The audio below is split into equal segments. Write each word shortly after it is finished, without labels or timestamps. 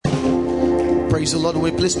Praise the Lord.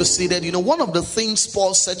 We please be seated. You know, one of the things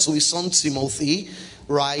Paul said to his son Timothy,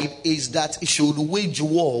 right, is that he should wage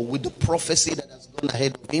war with the prophecy that has gone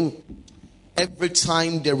ahead of him. Every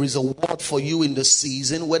time there is a word for you in the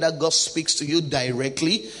season, whether God speaks to you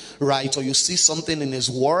directly, right, or you see something in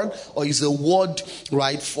his word, or is a word,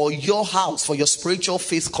 right, for your house, for your spiritual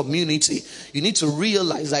faith community, you need to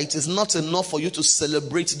realize that it is not enough for you to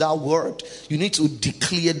celebrate that word. You need to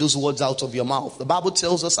declare those words out of your mouth. The Bible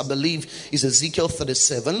tells us, I believe, is Ezekiel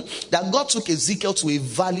 37, that God took Ezekiel to a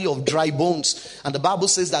valley of dry bones. And the Bible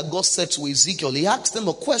says that God said to Ezekiel, he asked him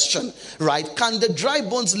a question, right, can the dry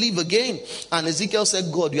bones live again? And Ezekiel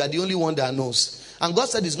said, God, you are the only one that knows. And God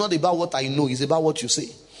said, it's not about what I know, it's about what you say.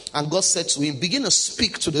 And God said to him, begin to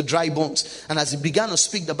speak to the dry bones. And as he began to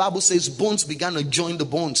speak, the Bible says bones began to join the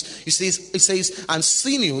bones. It says, and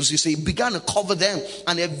sinews, began to cover them.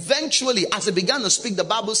 And eventually, as he began to speak, the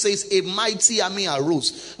Bible says a mighty army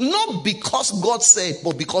arose. Not because God said,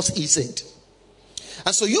 but because he said.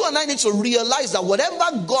 And so you and I need to realize that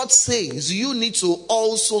whatever God says, you need to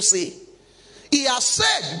also say. He has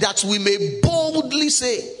said that we may boldly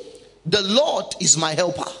say, the Lord is my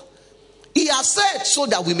helper. He has said so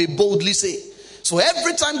that we may boldly say. So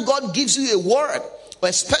every time God gives you a word,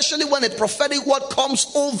 especially when a prophetic word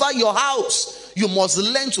comes over your house, you must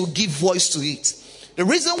learn to give voice to it. The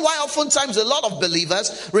reason why oftentimes a lot of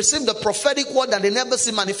believers receive the prophetic word and they never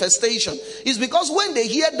see manifestation is because when they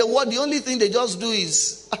hear the word, the only thing they just do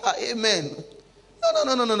is, amen.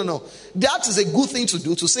 No. That is a good thing to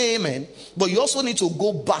do, to say amen. But you also need to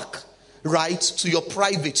go back, right, to your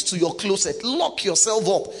private, to your closet. Lock yourself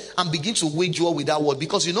up and begin to wage war with that word.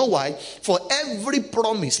 Because you know why? For every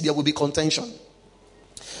promise, there will be contention.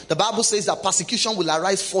 The Bible says that persecution will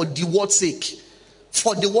arise for the word's sake.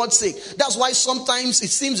 For the word's sake. That's why sometimes it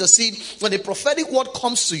seems as if when a prophetic word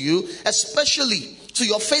comes to you, especially to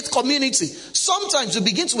your faith community, sometimes you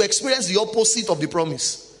begin to experience the opposite of the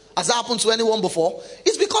promise. Has that happened to anyone before?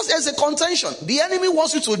 It's because there's a contention. The enemy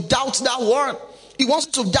wants you to doubt that word. He wants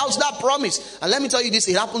you to doubt that promise. And let me tell you this,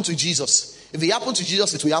 it happened to Jesus. If it happened to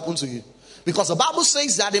Jesus, it will happen to you. Because the Bible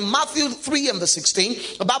says that in Matthew 3 and verse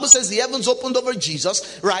 16, the Bible says the heavens opened over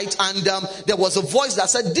Jesus, right? And there was a voice that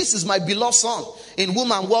said, this is my beloved son, in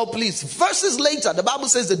whom I'm well pleased. Verses later, the Bible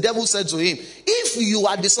says the devil said to him, if you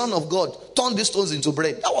are the son of God, turn these stones into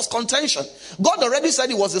bread. That was contention. God already said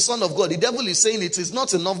he was the son of God. The devil is saying it is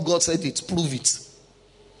not enough. God said it. Prove it.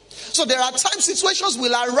 So there are times situations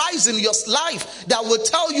will arise in your life that will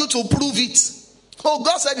tell you to prove it. Oh,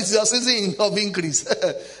 God said it's your season of increase.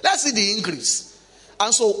 Let's see the increase.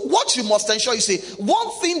 And so what you must ensure, you say,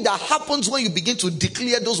 one thing that happens when you begin to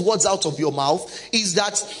declare those words out of your mouth is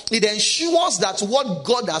that it ensures that what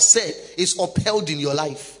God has said is upheld in your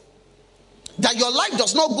life. That your life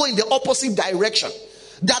does not go in the opposite direction.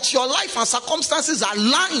 That your life and circumstances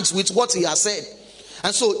aligns with what he has said.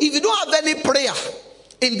 And so if you don't have any prayer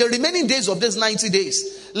in the remaining days of these 90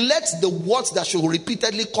 days, let the words that should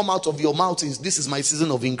repeatedly come out of your mouth is, this is my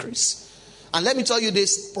season of increase. And let me tell you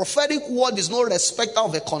this, prophetic word is no respecter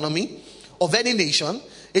of economy, of any nation.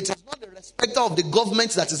 It is not the respecter of the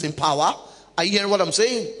government that is in power. Are you hearing what I'm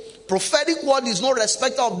saying? Prophetic word is no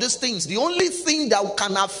respecter of these things. The only thing that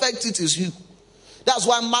can affect it is you. That's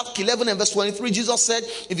why Mark 11 and verse 23, Jesus said,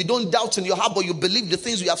 if you don't doubt in your heart, but you believe the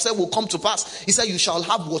things you have said will come to pass. He said, you shall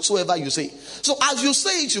have whatsoever you say. So as you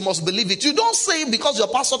say it, you must believe it. You don't say it because your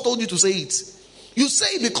pastor told you to say it. You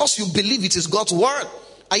say it because you believe it is God's word.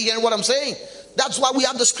 Are you hearing what I'm saying? That's why we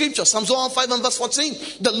have the scripture. Psalms 105 and verse 14.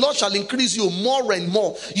 The Lord shall increase you more and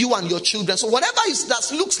more, you and your children. So whatever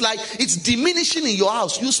that looks like it's diminishing in your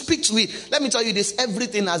house, you speak to it. Let me tell you this,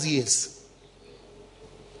 everything has ears.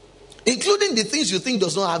 Including the things you think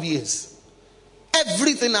does not have ears.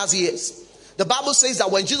 Everything has ears. The Bible says that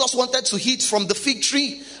when Jesus wanted to eat from the fig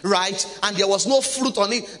tree, right, and there was no fruit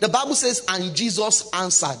on it, the Bible says, and Jesus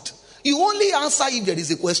answered. You only answer if there is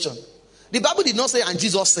a question. The Bible did not say, and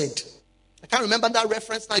Jesus said. I can't remember that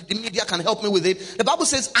reference now. The media can help me with it. The Bible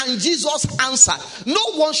says, and Jesus answered.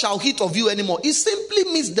 No one shall eat of you anymore. It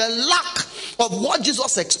simply means the lack of what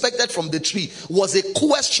Jesus expected from the tree was a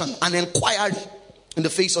question, an inquiry in the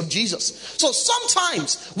face of Jesus. So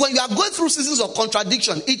sometimes when you are going through seasons of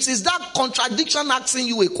contradiction, it is that contradiction asking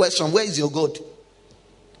you a question. Where is your God?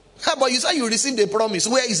 But you say you received a promise.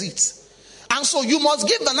 Where is it? And so you must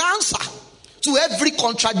give an answer to every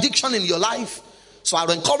contradiction in your life. So I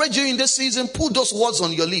will encourage you in this season, put those words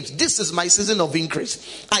on your lips. This is my season of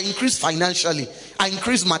increase. I increase financially. I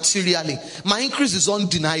increase materially. My increase is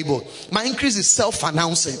undeniable. My increase is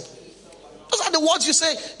self-announcing. Those are the words you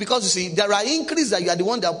say. Because you see, there are increases that you are the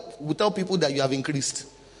one that will tell people that you have increased.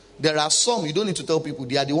 There are some you don't need to tell people.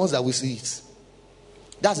 They are the ones that will see it.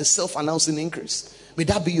 That's a self-announcing increase. May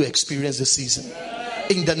that be your experience this season.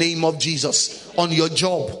 In the name of Jesus. On your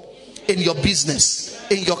job, in your business,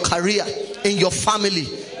 in your career, in your family,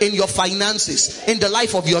 in your finances, in the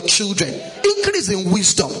life of your children. Increase in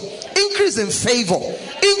wisdom, increase in favor,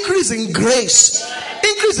 increase in grace,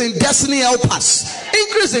 increase in destiny helpers,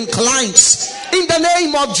 increase in clients. In the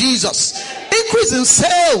name of Jesus. Increase in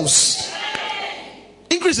sales,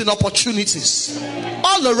 increase in opportunities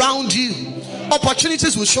all around you.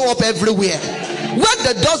 Opportunities will show up everywhere. When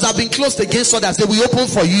the doors have been closed against others, they will open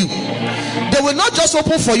for you. They will not just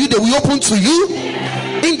open for you, they will open to you.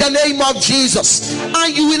 In the name of Jesus.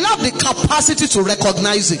 And you will have the capacity to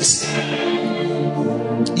recognize it.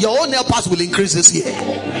 Your own helpers will increase this year.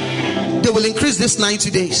 They will increase this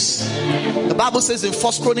 90 days. The Bible says in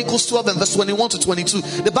 1 Chronicles 12 and verse 21 to 22,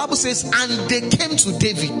 the Bible says, and they came to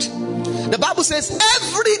David. The Bible says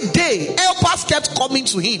every day helpers kept coming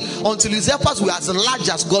to him until his helpers were as large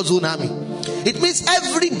as God's own army. It means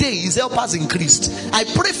every day his helpers increased. I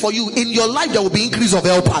pray for you, in your life there will be increase of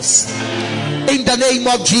helpers. In the name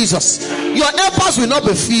of Jesus. Your helpers will not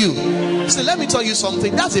be few. So let me tell you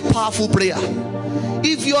something. That's a powerful prayer.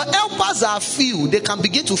 If your helpers are few, they can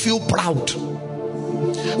begin to feel proud.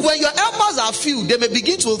 When your helpers are few, they may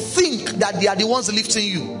begin to think that they are the ones lifting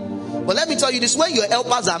you. But let me tell you this, when your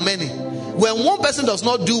helpers are many, when one person does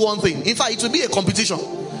not do one thing, in fact it will be a competition.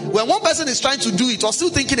 When one person is trying to do it or still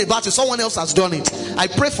thinking about it, someone else has done it. I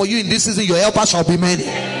pray for you in this season, your helpers shall be many.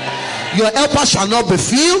 Your helpers shall not be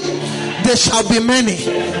few, they shall be many.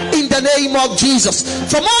 In the name of Jesus.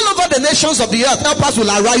 From all over the nations of the earth, helpers will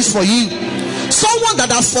arise for you. Someone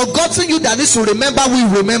that has forgotten you, that needs to remember, will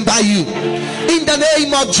remember you. In the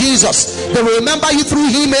name of Jesus. They will remember you through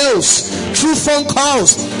emails, through phone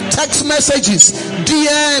calls, text messages,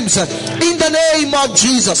 DMs. In the name of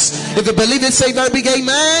Jesus. If you believe it, say very big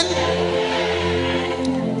amen.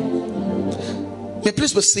 May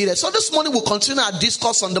please be seated. So this morning we'll continue our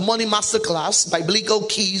discourse on the Money Masterclass, biblical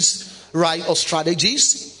keys, right, or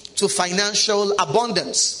strategies to financial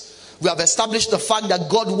abundance. We have established the fact that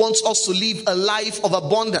God wants us to live a life of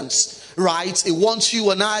abundance, right? He wants you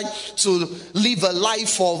and I to live a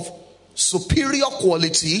life of superior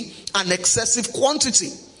quality and excessive quantity.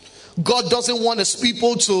 God doesn't want his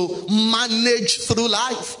people to manage through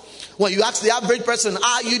life. When you ask the average person,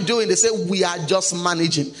 how are you doing? They say, we are just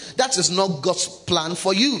managing. That is not God's plan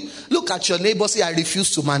for you. Look at your neighbor, say, I refuse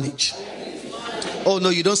to manage. Oh no,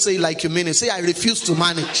 you don't say it like you mean it. Say, I refuse to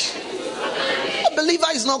manage. A believer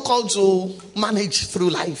is not called to manage through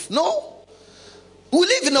life. No. We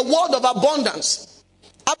live in a world of abundance.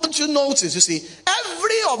 Haven't you noticed? You see,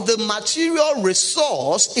 every of the material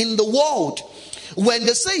resource in the world, when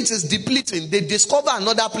they say it is depleting, they discover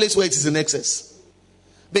another place where it is in excess.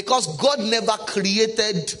 Because God never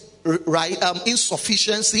created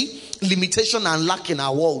insufficiency, limitation, and lack in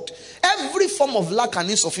our world. Every form of lack and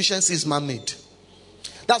insufficiency is man-made.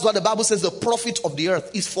 That's why the Bible says the profit of the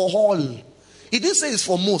earth is for all. It didn't say it's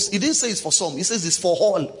for most. It didn't say it's for some. It says it's for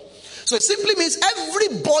all. So it simply means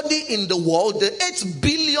everybody in the world, the 8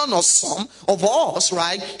 billion or some of us,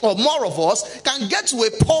 right, or more of us, can get to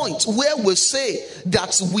a point where we say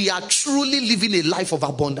that we are truly living a life of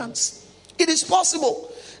abundance. It is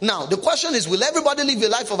possible. Now, the question is, will everybody live a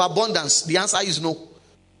life of abundance? The answer is no.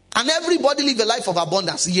 Can everybody live a life of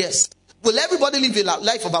abundance? Yes. Will everybody live a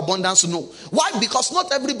life of abundance? No. Why? Because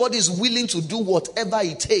not everybody is willing to do whatever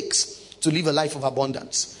it takes to live a life of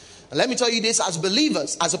abundance. And let me tell you this, as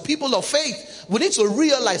believers, as a people of faith, we need to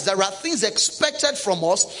realize there are things expected from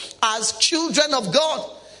us as children of God.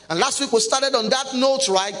 And last week we started on that note,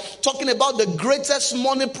 right? Talking about the greatest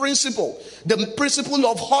money principle, the principle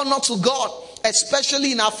of honor to God,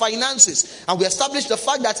 especially in our finances. And we established the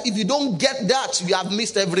fact that if you don't get that, you have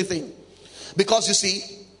missed everything. Because you see,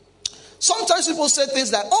 sometimes people say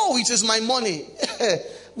things like, oh, it is my money.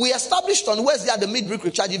 We established on Wednesday at the midweek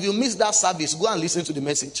recharge. If you miss that service, go and listen to the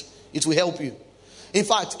message. It will help you. In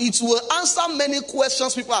fact, it will answer many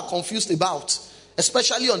questions people are confused about,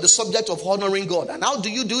 especially on the subject of honoring God. And how do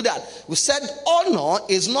you do that? We said honor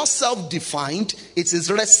is not self-defined, it is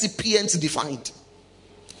recipient-defined.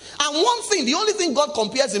 And one thing, the only thing God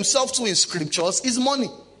compares himself to in scriptures is money.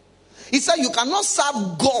 He said you cannot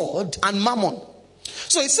serve God and mammon.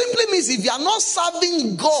 So it simply means if you are not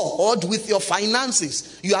serving God with your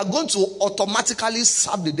finances, you are going to automatically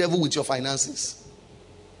serve the devil with your finances.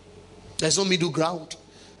 There's no middle ground.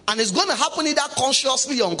 And it's going to happen either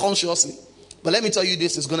consciously or unconsciously. But let me tell you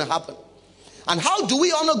this, is going to happen. And how do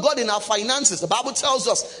we honor God in our finances? The Bible tells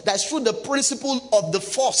us that it's through the principle of the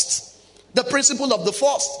first. The principle of the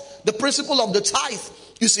first. The principle of the tithe.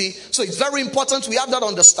 You see, so it's very important we have that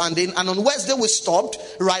understanding. And on Wednesday we stopped,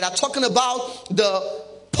 right, at talking about the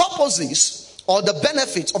purposes or the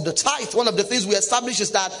benefits of the tithe. One of the things we established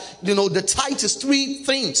is that, the tithe is three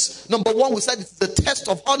things. Number one, we said it's a test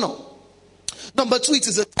of honor. Number two, it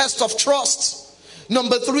is a test of trust.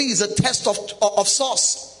 Number three is a test of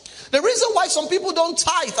source. The reason why some people don't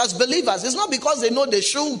tithe as believers is not because they know they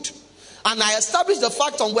should. And I established the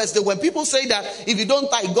fact on Wednesday, when people say that if you don't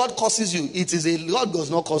tithe, God curses you, God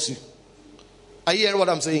does not curse you. Are you hearing what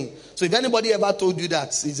I'm saying? So if anybody ever told you that,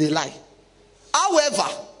 it's a lie. However,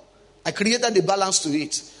 I created a balance to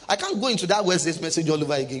it. I can't go into that Wednesday's message all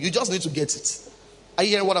over again. You just need to get it. Are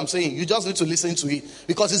you hearing what I'm saying? You just need to listen to it.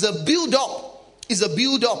 Because it's a build-up. It's a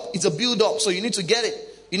build-up. It's a build-up. So you need to get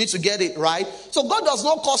it. You need to get it, right? So God does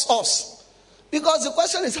not curse us. Because the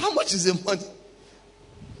question is, how much is the money?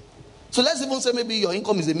 So let's even say maybe your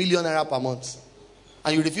income is ₦1 million per month.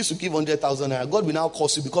 And you refuse to give 100,000 naira. God will now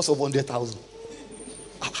curse you because of 100,000.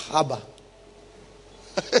 Abba.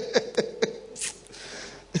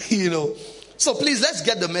 So please, let's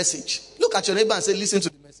get the message. Look at your neighbor and say, listen to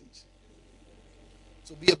the message.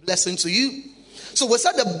 So be a blessing to you. So we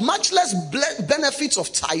said the matchless benefits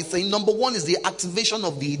of tithing. Number one is the activation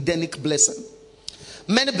of the Edenic blessing.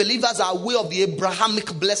 Many believers are aware of the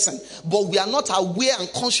Abrahamic blessing, but we are not aware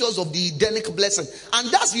and conscious of the Edenic blessing. And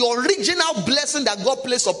that's the original blessing that God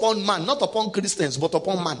placed upon man, not upon Christians, but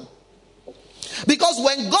upon man. Because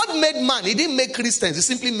when God made man, he didn't make Christians, he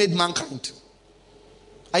simply made mankind.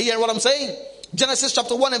 Are you hearing what I'm saying? Genesis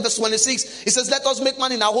chapter 1 and verse 26, it says, let us make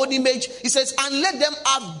man in our own image. He says, and let them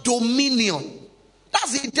have dominion.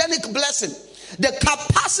 That's the Edenic blessing. The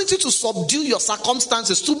capacity to subdue your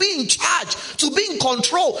circumstances, to be in charge, to be in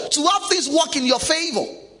control, to have things work in your favor.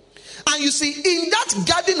 And you see, in that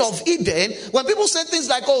Garden of Eden, when people say things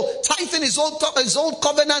like, tithing is old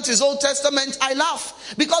covenant, is Old Testament, I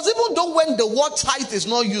laugh. Because even though when the word tithe is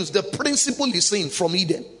not used, the principle is seen from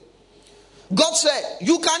Eden. God said,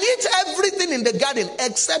 you can eat everything in the garden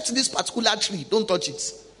except this particular tree. Don't touch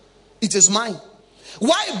it. It is mine.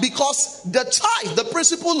 Why? Because the tithe, the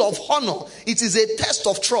principle of honor, it is a test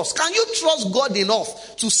of trust. Can you trust God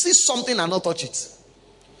enough to see something and not touch it?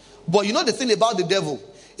 But you know the thing about the devil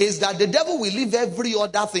is that the devil will leave every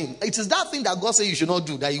other thing. It is that thing that God says you should not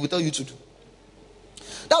do that he will tell you to do.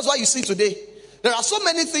 That's why you see today, there are so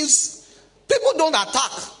many things people don't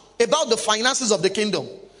attack about the finances of the kingdom.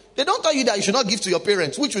 They don't tell you that you should not give to your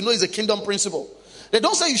parents, which you know is a kingdom principle. They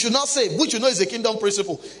don't say you should not save, which you know is a kingdom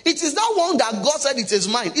principle. It is that one that God said it is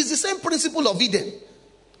mine. It's the same principle of Eden.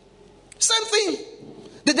 Same thing.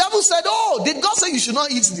 The devil said, did God say you should not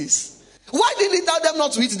eat this? Why didn't he tell them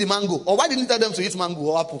not to eat the mango? Or why didn't he tell them to eat mango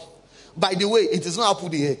or apple? By the way, it is not apple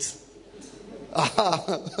they ate.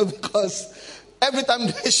 Because every time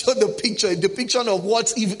they show the picture of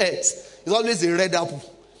what Eve ate, it's always a red apple.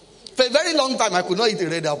 For a very long time, I could not eat a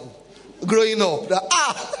red apple. Growing up.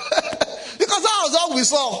 Because that was all we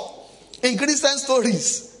saw in Christian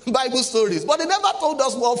stories, Bible stories. But they never told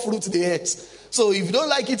us what fruit they ate. So if you don't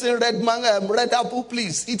like eating red apple,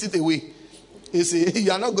 please eat it away. You see,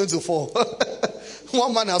 you are not going to fall.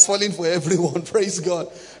 One man has fallen for everyone. Praise God.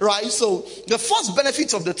 Right? So the first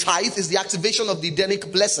benefit of the tithe is the activation of the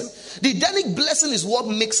Edenic blessing. The Edenic blessing is what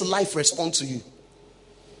makes life respond to you.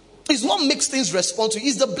 It's what makes things respond to you.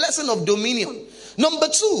 It's the blessing of dominion. Number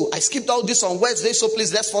two, I skipped all this on Wednesday, so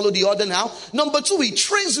please let's follow the order now. Number two, he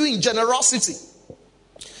trains you in generosity.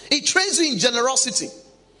 He trains you in generosity.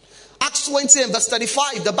 Acts 20 and verse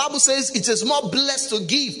 35, the Bible says it is more blessed to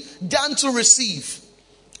give than to receive.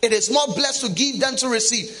 It is more blessed to give than to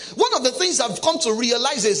receive. One of the things I've come to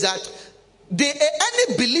realize is that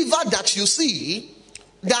any believer that you see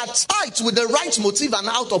that tithes with the right motive and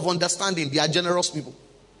out of understanding, they are generous people.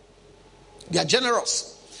 They are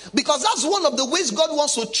generous. Because that's one of the ways God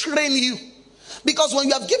wants to train you. Because when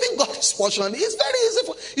you have given God his portion, it's very easy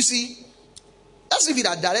for you see. Let's leave it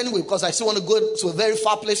at that anyway, because I still want to go to a very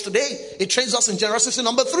far place today. It trains us in generosity.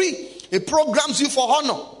 Number three, it programs you for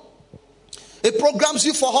honor. It programs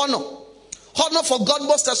you for honor. Honor for God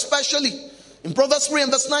most especially. In Proverbs 3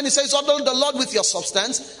 and verse 9, it says, honor the Lord with your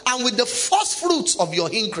substance and with the first fruits of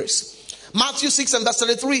your increase. Matthew 6 and verse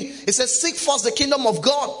 33, it says, seek first the kingdom of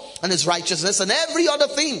God and his righteousness, and every other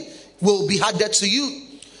thing will be added to you.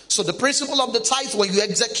 So the principle of the tithe, when you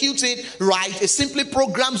execute it right, it simply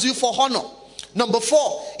programs you for honor. Number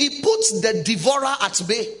 4, it puts the devourer at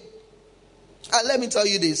bay. Let me tell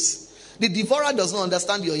you this. The devourer does not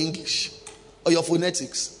understand your English or your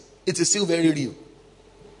phonetics. It is still very real.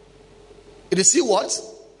 It is still what?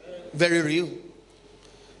 Very real.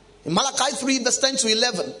 In Malachi 3 verse 10 to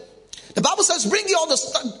 11, The Bible says, bring ye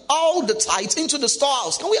all the tithes into the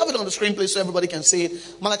storehouse. Can we have it on the screen, please, so everybody can see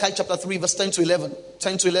it? Malachi chapter 3, verse 10 to 11.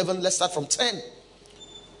 10 to 11, let's start from 10.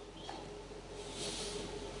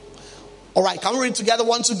 All right, can we read together?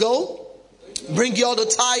 1 to go? Bring ye all the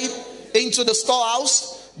tithe into the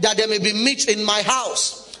storehouse, that there may be meat in my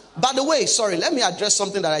house. By the way, sorry, let me address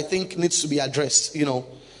something that I think needs to be addressed.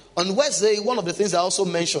 On Wednesday, one of the things I also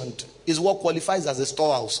mentioned is what qualifies as a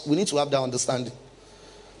storehouse. We need to have that understanding.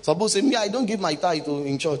 Some people say, I don't give my tithe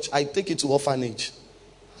in church. I take it to orphanage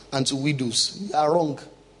and to widows. You are wrong.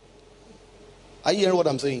 Are you hearing what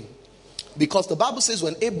I'm saying? Because the Bible says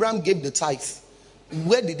when Abraham gave the tithe,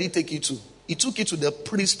 where did he take it to? He took it to the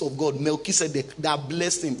priest of God, Melchizedek, that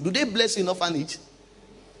blessed him. Do they bless you in orphanage?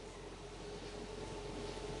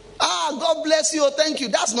 God bless you. Thank you.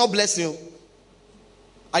 That's not blessing you.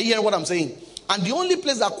 Are you hearing what I'm saying? And the only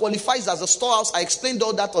place that qualifies as a storehouse, I explained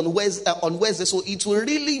all that on Wednesday. So it will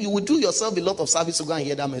really, you will do yourself a lot of service to go and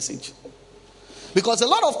hear that message. Because a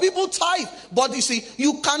lot of people tithe. But you see,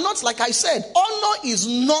 you cannot, like I said, honor is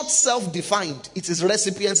not self-defined. It is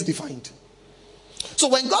recipient-defined. So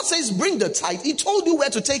when God says bring the tithe, he told you where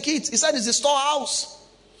to take it. He said it's a storehouse.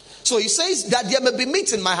 So he says that there may be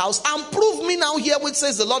meat in my house. And prove me now here, which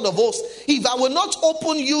says the Lord of hosts, if I will not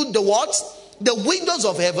open you the what? The windows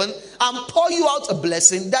of heaven, and pour you out a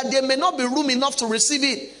blessing, that there may not be room enough to receive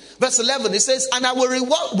it. Verse 11, it says, and I will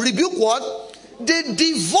rebuke what? The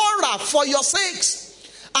devourer for your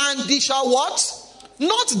sakes. And he shall what?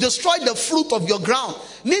 Not destroy the fruit of your ground.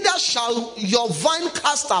 Neither shall your vine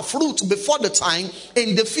cast her fruit before the time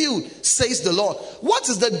in the field, says the Lord. What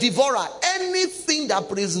is the devourer? Anything that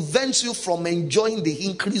prevents you from enjoying the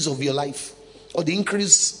increase of your life. Or the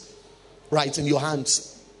increase, right, in your hands.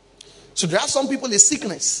 So there are some people in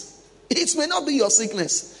sickness. It may not be your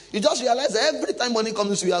sickness. You just realize that every time money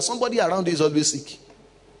comes to you, somebody around you is always sick.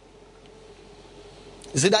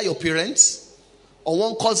 Is it that your parents? Or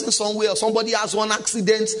one cousin somewhere? Or somebody has one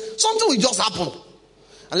accident? Something will just happen.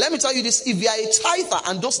 And let me tell you this. If you are a tither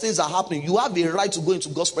and those things are happening, you have a right to go into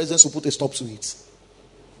God's presence to put a stop to it.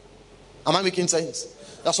 Am I making sense?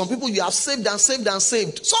 There are some people you have saved and saved and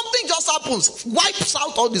saved. Something just happens. Wipes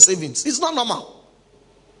out all the savings. It's not normal.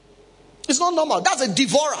 It's not normal. That's a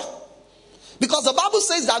devourer. Because the Bible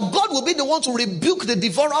says that God will be the one to rebuke the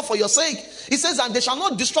devourer for your sake. It says, and they shall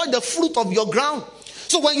not destroy the fruit of your ground.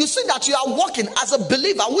 So when you see that you are working as a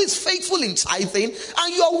believer who is faithful in tithing,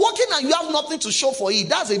 and you are working and you have nothing to show for it,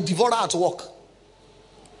 that's a devourer at work.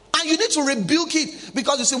 And you need to rebuke it.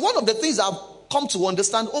 Because you see, one of the things I've come to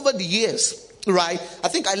understand over the years, right? I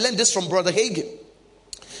think I learned this from Brother Hagin.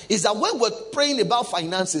 Is that when we're praying about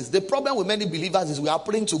finances, the problem with many believers is we are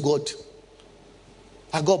praying to God.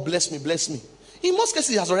 God bless me, bless me. In most cases,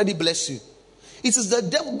 he has already blessed you. It is the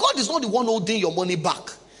devil. God is not the one holding your money back.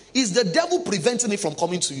 It's the devil preventing it from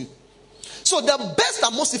coming to you. So the best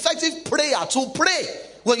and most effective prayer to pray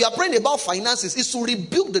when you are praying about finances is to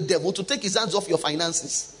rebuke the devil to take his hands off your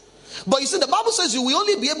finances. But you see, the Bible says you will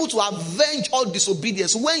only be able to avenge all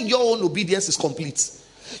disobedience when your own obedience is complete.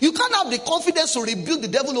 You can't have the confidence to rebuke the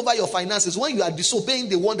devil over your finances when you are disobeying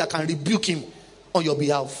the one that can rebuke him on your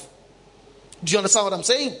behalf. Do you understand what I'm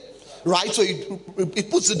saying? Right? So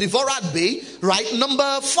it puts the devourer at bay. Right?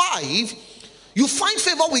 Number 5, you find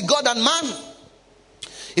favor with God and man.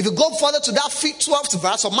 If you go further to that 12th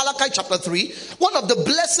verse of Malachi chapter 3, one of the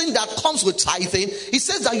blessings that comes with tithing, it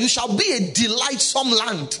says that you shall be a delightsome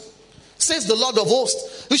land, says the Lord of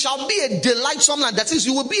hosts. You shall be a delightsome land. That is,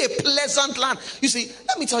 you will be a pleasant land. You see,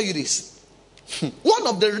 let me tell you this. One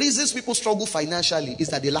of the reasons people struggle financially is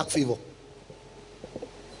that they lack favor.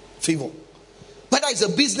 Favor. Whether it's a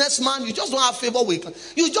businessman, you just don't have favor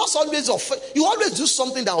with. You just always do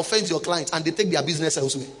something that offends your clients and they take their business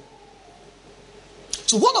elsewhere.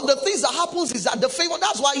 So one of the things that happens is that the favor,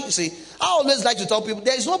 that's why you see, I always like to tell people,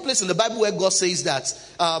 there is no place in the Bible where God says that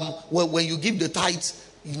when you give the tithe,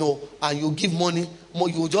 and you give money,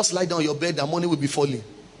 you will just lie down on your bed and money will be falling.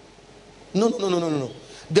 No.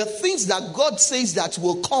 The things that God says that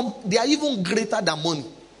will come, they are even greater than money.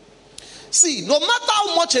 See, no matter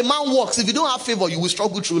how much a man works, if you don't have favor, you will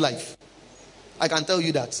struggle through life. I can tell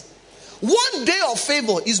you that. One day of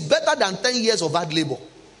favor is better than 10 years of hard labor.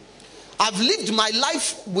 I've lived my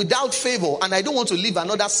life without favor, and I don't want to live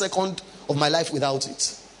another second of my life without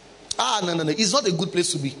it. No. It's not a good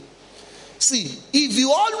place to be. See, if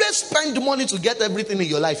you always spend money to get everything in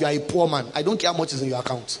your life, you are a poor man. I don't care how much is in your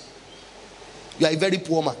account. You are a very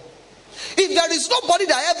poor man. If there is nobody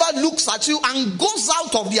that ever looks at you and goes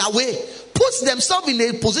out of their way, puts themselves in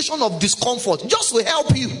a position of discomfort just to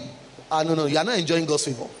help you, no, you are not enjoying God's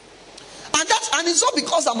favor. And it's not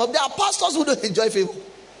because I'm up there. There are pastors who don't enjoy favor.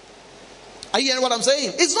 Are you hearing what I'm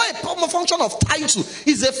saying? It's not a function of title.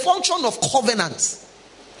 It's a function of covenant.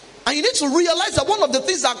 And you need to realize that one of the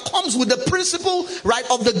things that comes with the principle, right,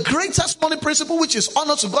 of the greatest money principle, which is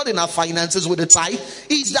honor to God in our finances with the tithe,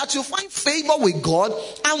 is that you find favor with God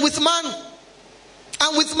and with man.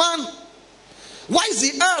 And with man. Why is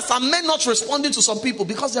the earth and men not responding to some people?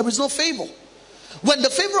 Because there is no favor. When the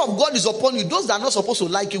favor of God is upon you, those that are not supposed to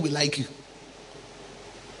like you will like you.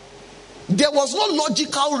 There was no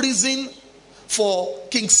logical reason for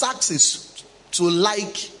King Xerxes to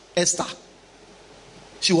like Esther.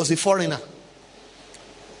 She was a foreigner.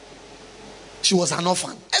 She was an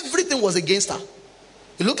orphan. Everything was against her.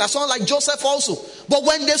 He looked at someone like Joseph also. But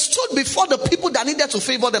when they stood before the people that needed to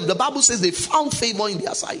favor them, the Bible says they found favor in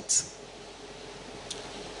their sight.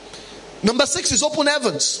 Number 6 is open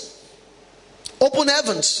heavens. Open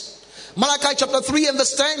heavens. Malachi chapter 3 and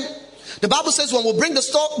verse 10. The Bible says when we bring the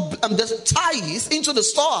tithe into the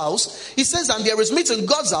storehouse, it says, and there is meat in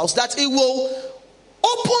God's house, that it will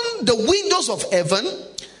open the windows of heaven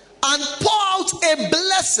and pour out a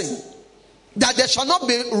blessing, that there shall not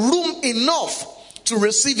be room enough to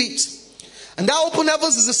receive it. And that open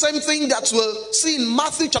heavens is the same thing that we'll see in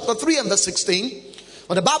Matthew chapter 3 and verse 16.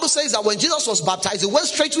 When the Bible says that when Jesus was baptized, he went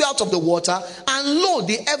straightway out of the water, and lo,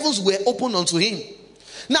 the heavens were opened unto him.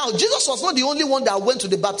 Now, Jesus was not the only one that went to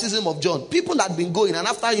the baptism of John. People had been going, and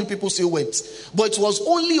after him, people still went. But it was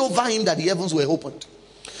only over him that the heavens were opened.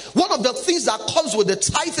 One of the things that comes with the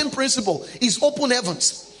tithing principle is open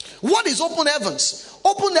heavens. What is open heavens?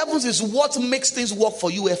 Open heavens is what makes things work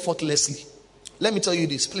for you effortlessly. Let me tell you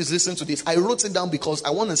this. Please listen to this. I wrote it down because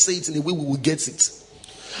I want to say it in a way we will get it.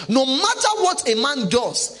 No matter what a man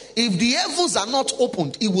does, if the heavens are not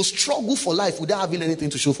opened, he will struggle for life without having anything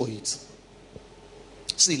to show for it.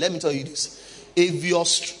 See, let me tell you this. If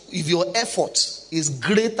your effort is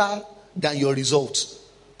greater than your result,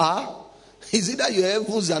 is it that your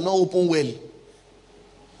heavens are not open well,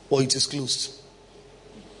 or it is closed?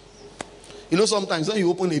 You know, sometimes when you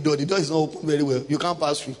open a door, the door is not open very well. You can't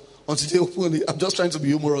pass through until they open it. I'm just trying to be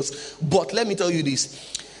humorous. But let me tell you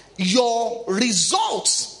this. Your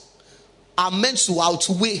results are meant to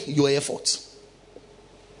outweigh your effort.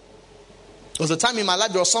 There was a time in my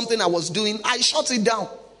life, there was something I was doing. I shut it down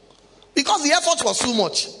because the effort was too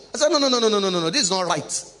much. I said, no. This is not right.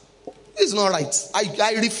 This is not right.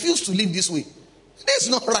 I refuse to live this way. This is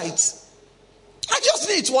not right. I just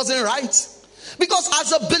knew it wasn't right. Because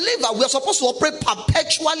as a believer, we are supposed to operate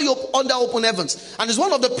perpetually under open heavens. And it's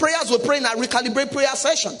one of the prayers we pray in our recalibrate prayer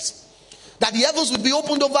sessions. That the heavens will be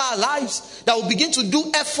opened over our lives. That will begin to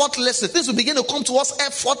do effortlessly. Things will begin to come to us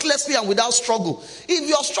effortlessly and without struggle. If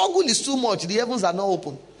your struggle is too much, the heavens are not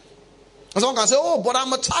open. And someone can say, oh, but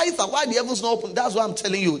I'm a tither. Why the heavens not open? That's what I'm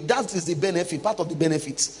telling you. That is the benefit, part of the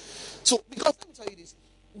benefits. So, because let me tell you this.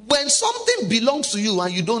 When something belongs to you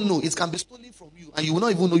and you don't know, it can be stolen from you and you will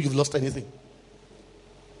not even know you've lost anything.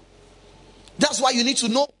 That's why you need to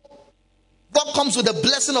know what comes with the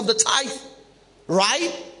blessing of the tithe.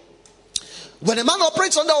 Right? When a man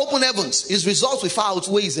operates under open heavens, his results will far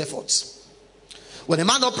outweigh his efforts. When a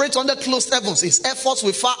man operates under closed heavens, his efforts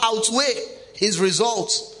will far outweigh his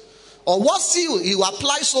results. Or what still, he will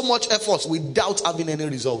apply so much effort without having any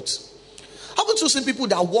results. Haven't you seen people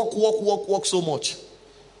that walk so much?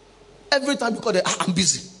 Every time because I'm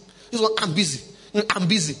busy. This one, I'm busy. I'm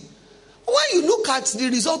busy. When you look at the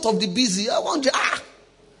result of the busy, I wonder,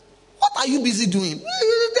 what are you busy doing?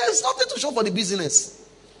 There's nothing to show for the busyness.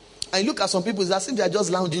 And you look at some people, it's as if they are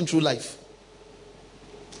just lounging through life.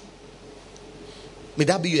 May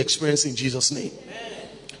that be your experience in Jesus' name. Amen.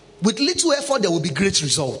 With little effort, there will be great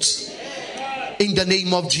results. Amen. In the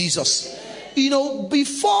name of Jesus. Amen. You know,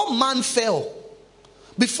 before man fell,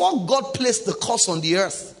 before God placed the curse on the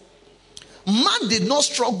earth, man did not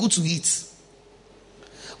struggle to eat.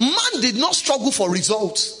 Man did not struggle for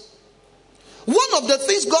results. One of the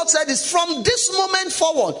things God said is from this moment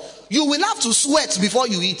forward, you will have to sweat before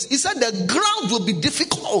you eat. He said the ground will be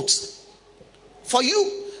difficult for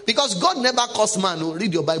you. Because God never cursed man. Oh,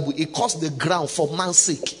 read your Bible. He cursed the ground for man's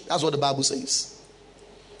sake. That's what the Bible says.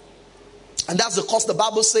 And that's the curse the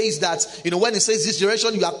Bible says that, you know, when it says this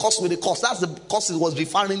generation, you are cursed with a curse. That's the curse it was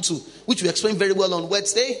referring to, which we explained very well on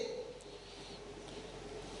Wednesday.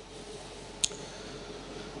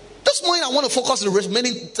 This morning, I want to focus the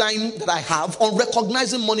remaining time that I have on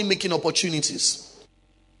recognizing money-making opportunities.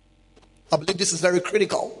 I believe this is very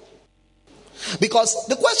critical. Because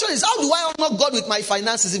the question is, how do I honor God with my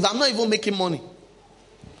finances if I'm not even making money?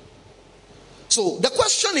 So the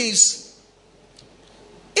question is,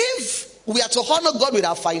 if we are to honor God with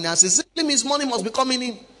our finances, it simply means money must be coming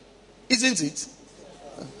in. Isn't it?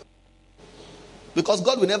 Because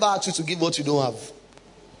God will never ask you to give what you don't have.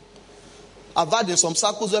 I've had in some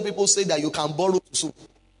circles where people say that you can borrow to sow.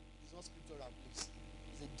 It's not scriptural, please.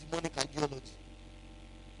 It's a demonic ideology.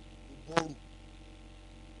 You borrow.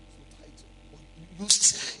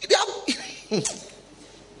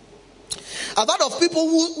 I've heard of people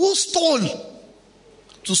who stole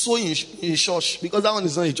to sow in church, because that one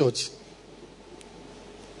is not a church.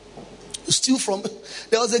 You steal from.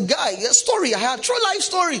 There was a guy, a story I had, true life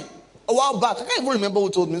story, a while back. I can't even remember who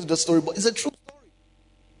told me the story, but it's a true story.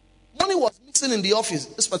 Money was missing in the office.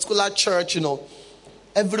 This particular church,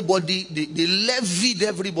 everybody, they levied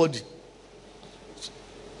everybody.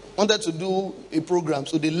 Wanted to do a program,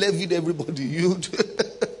 so they levied everybody.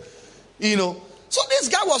 So this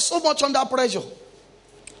guy was so much under pressure.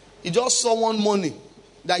 He just saw one money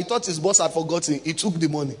that he thought his boss had forgotten. He took the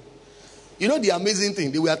money. You know the amazing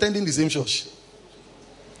thing? They were attending the same church.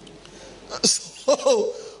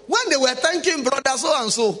 So when they were thanking brother so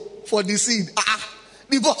and so for the seed,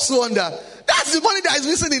 the boss wondered, that's the money that is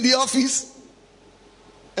missing in the office.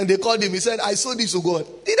 And they called him. He said, I sold this to God.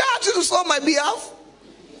 Did I ask you to sow on my behalf?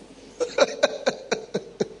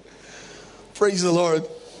 Praise the Lord.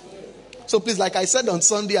 So please, like I said on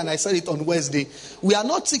Sunday and I said it on Wednesday, we are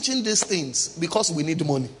not teaching these things because we need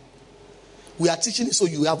money. We are teaching it so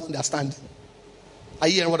you have understanding. Are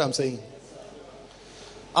you hearing what I'm saying?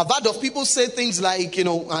 I've heard of people say things like,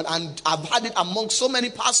 and I've had it among so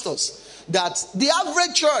many pastors, that the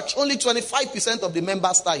average church, only 25% of the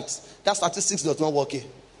members tithes. That statistics does not work here.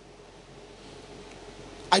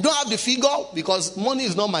 I don't have the figure because money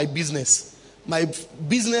is not my business. My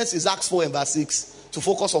business is Acts 4 and verse 6, to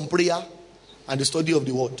focus on prayer and the study of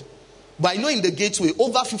the word. But I know in the Gateway,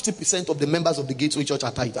 over 50% of the members of the Gateway Church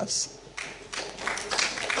are tithers.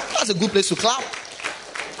 That's a good place to clap.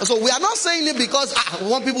 So we are not saying it because we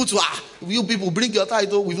want people to, you people bring your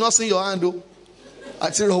title. We've not seen your hand though. I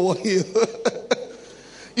tell you what here.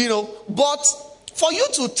 But for you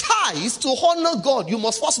to tithe, to honor God, you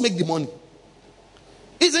must first make the money.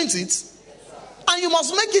 Isn't it? And you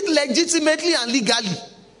must make it legitimately and legally.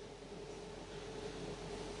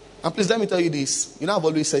 And please let me tell you this. I've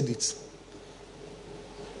always said it.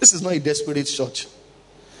 This is not a desperate church.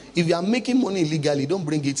 If you are making money illegally, don't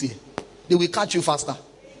bring it here. They will catch you faster.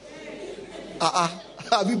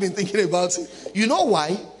 Have you been thinking about it? You know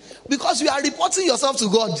why? Because you are reporting yourself to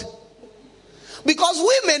God. Because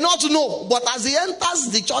we may not know, but as he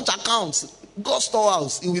enters the church account, God's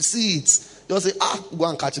storehouse, he will see it. He'll say, go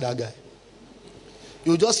and catch that guy.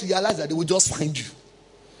 You will just realize that they will just find you.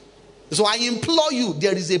 So I implore you,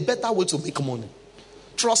 there is a better way to make money.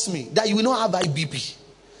 Trust me, that you will not have IBP.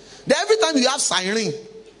 That every time you have siren,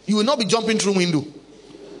 you will not be jumping through window.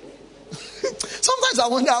 Sometimes I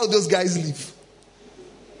wonder how those guys live.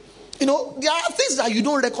 There are things that you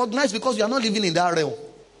don't recognize because you are not living in that realm.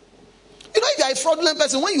 If you are a fraudulent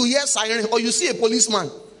person, when you hear siren or you see a policeman,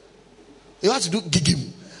 you have to do gig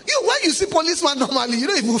him. When you see policeman normally, you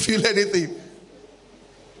don't even feel anything.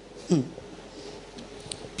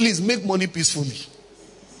 Please make money peacefully.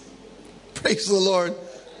 Praise the Lord.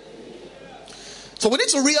 So we need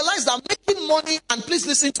to realize that making money, and please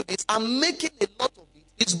listen to this, and making a lot of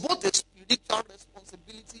it is both a spiritual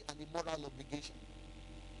responsibility and a moral obligation.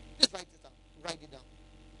 Please write it down. Write it down.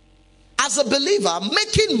 As a believer,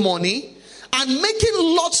 making money and making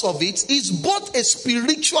lots of it is both a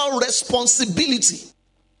spiritual responsibility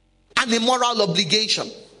and a moral obligation.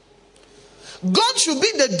 God should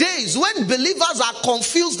be the days when believers are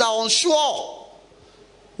confused, are unsure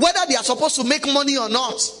whether they are supposed to make money or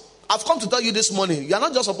not. I've come to tell you this morning, you are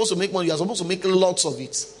not just supposed to make money, you are supposed to make lots of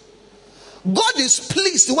it. God is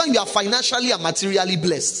pleased when you are financially and materially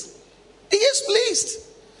blessed. He is pleased.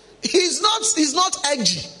 He's not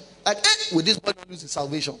edgy. Like, will this boy not lose his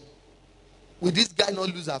salvation? Will this guy not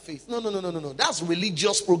lose her faith? No. That's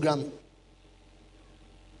religious programming.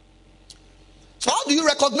 So how do you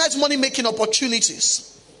recognize money-making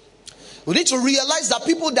opportunities? We need to realize that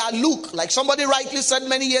people that look, like somebody rightly said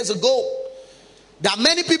many years ago, that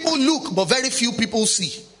many people look, but very few people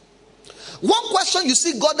see. One question you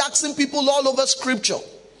see God asking people all over scripture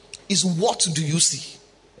is, what do you see?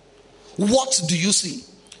 What do you see?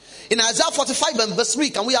 In Isaiah 45 and verse 3,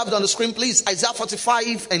 can we have it on the screen please? Isaiah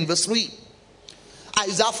 45 and verse 3.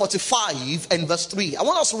 Isaiah 45 and verse 3. I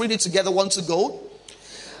want us to read it together. Want to go?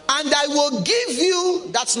 And I will give you,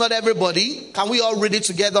 that's not everybody. Can we all read it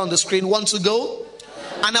together on the screen? Want to go?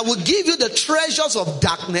 And I will give you the treasures of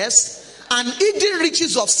darkness and hidden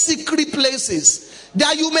riches of secret places,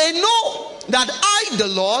 that you may know that I, the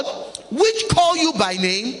Lord, which call you by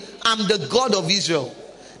name, am the God of Israel.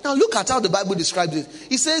 Now look at how the Bible describes it.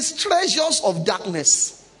 It says treasures of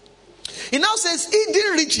darkness. He now says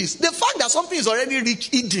hidden riches. The fact that something is already rich,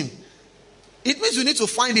 hidden, it means you need to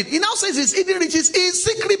find it. He now says his hidden riches in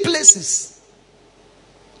secret places.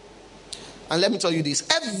 And let me tell you this.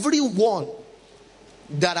 Everyone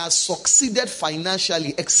that has succeeded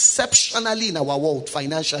financially, exceptionally in our world,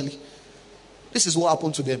 financially, this is what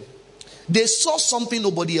happened to them. They saw something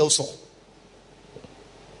nobody else saw.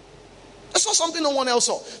 They saw something no one else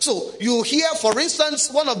saw. So you hear, for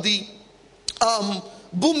instance, one of the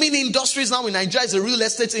booming industries now in Nigeria is the real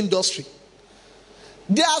estate industry.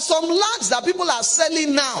 There are some lands that people are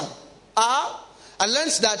selling now. I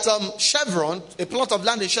learned that Chevron, a plot of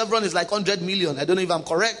land in Chevron is like 100 million. I don't know if I'm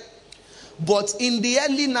correct. But in the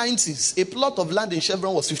early 90s, a plot of land in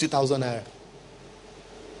Chevron was 50,000 naira.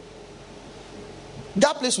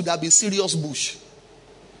 That place would have been serious bush.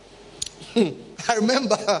 I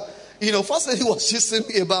remember, first he was teaching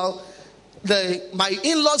me about my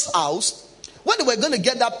in-laws' house. When they were going to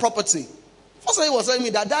get that property, first he was telling me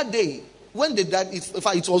that day, when they died, in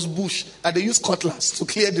fact, it was bush, and they used cutlass to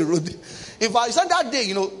clear the road. In fact, he said that day,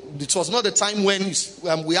 it was not the time when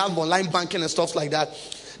we have online banking and stuff like that,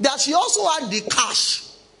 that she also had the cash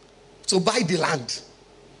to buy the land.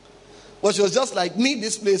 But she was just like, me,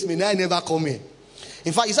 this place, I never come here.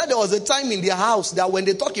 In fact, he said there was a time in their house that when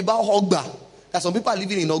they talk about Ogba, that some people are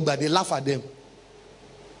living in Ogba, they laugh at them.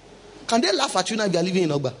 Can they laugh at you now if you are living in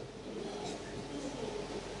Ogba?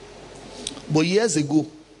 But years ago,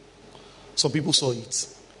 some people saw it.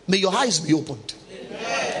 May your eyes be opened.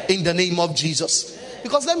 Amen. In the name of Jesus.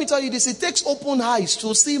 Because let me tell you this, it takes open eyes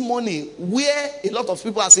to see money where a lot of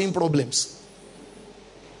people are seeing problems.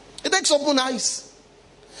 It takes open eyes.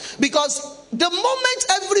 Because the moment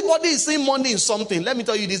everybody is seeing money in something, let me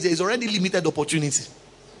tell you this, there is already limited opportunity.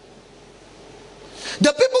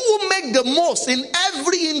 The people who make the most in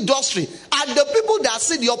every industry are the people that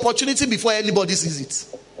see the opportunity before anybody sees it.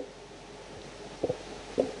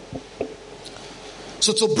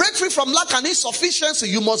 So to break free from lack and insufficiency,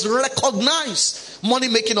 you must recognize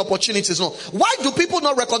money-making opportunities. No. Why do people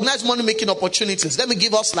not recognize money-making opportunities? Let me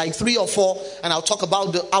give us like 3 or 4, and I'll talk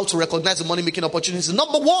about how to recognize the money-making opportunities.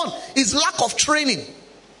 Number 1 is lack of training.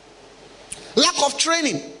 Lack of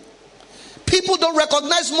training. People don't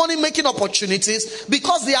recognize money-making opportunities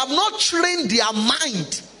because they have not trained their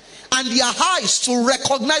mind and their eyes to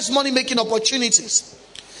recognize money-making opportunities.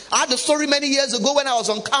 I had a story many years ago when I was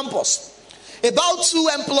on campus about 2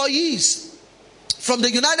 employees from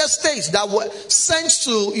the United States that were sent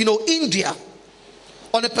to, India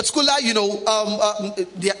on a particular,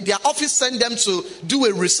 their office sent them to do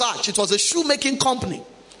a research. It was a shoemaking company.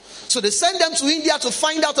 So they sent them to India to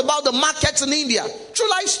find out about the markets in India. True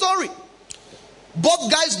life story.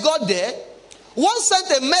 Both guys got there. One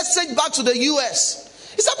sent a message back to the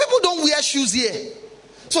US. He said, people don't wear shoes here.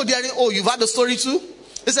 So they're, you've had the story too?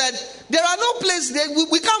 He said, there are no places there.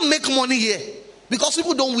 We can't make money here because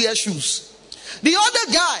people don't wear shoes. The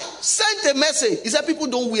other guy sent a message. He said, people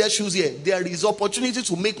don't wear shoes here. There is opportunity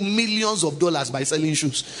to make millions of dollars by selling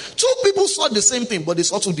shoes. 2 people saw the same thing, but they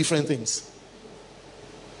saw 2 different things.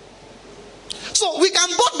 So we can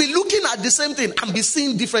both be looking at the same thing and be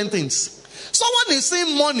seeing different things. Someone is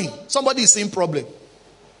seeing money. Somebody is seeing problem.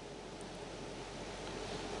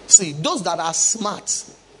 See, those that are smart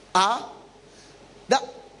that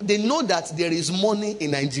they know that there is money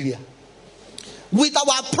in Nigeria. With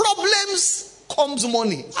our problems comes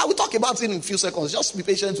money. I will talk about it in a few seconds. Just be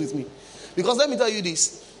patient with me. Because let me tell you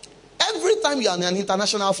this. Every time you are on an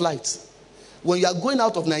international flight, when you are going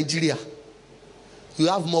out of Nigeria, you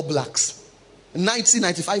have more blacks.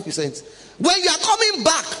 95%. When you are coming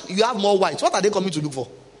back, you have more whites. What are they coming to look for?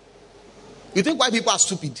 You think white people are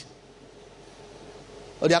stupid?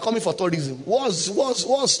 Or they are coming for tourism? What's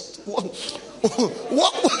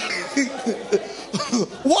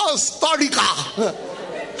Torica?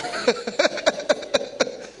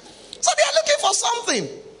 So they are looking for something.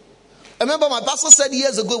 I remember my pastor said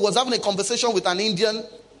years ago, he was having a conversation with an Indian.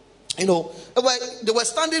 They were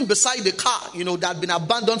standing beside the car, that had been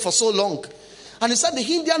abandoned for so long. And he said, the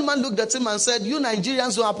Indian man looked at him and said, you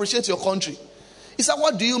Nigerians don't appreciate your country. He said,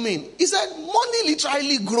 what do you mean? He said, money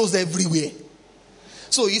literally grows everywhere.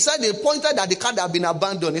 So he said they pointed at the car that had been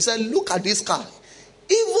abandoned. He said, look at this car.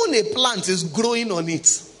 Even a plant is growing on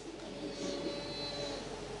it.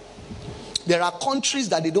 There are countries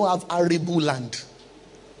that they don't have arable land.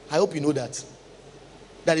 I hope you know that.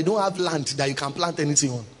 That they don't have land that you can plant anything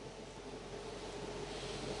on.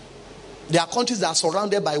 There are countries that are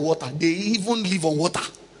surrounded by water. They even live on water.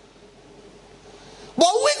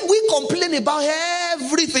 But we complain about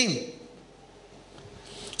everything.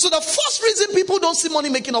 So the first reason people don't see money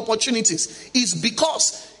making opportunities is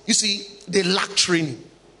because, you see, they lack training.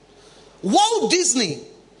 Walt Disney,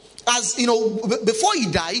 as you know, before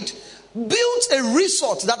he died, built a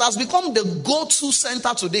resort that has become the go-to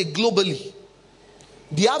center today globally.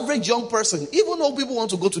 The average young person, even though people want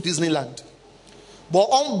to go to Disneyland, but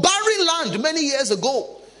on barren land many years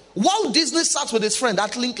ago, Walt Disney sat with his friend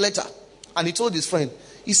at Linklater, and he told his friend,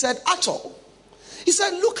 he said, Ato, he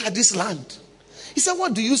said, look at this land. He said,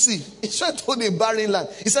 what do you see? He said, told him barren land.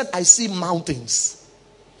 He said, I see mountains.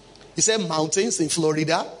 He said, mountains in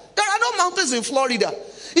Florida? There are no mountains in Florida.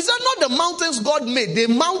 He said, not the mountains God made, the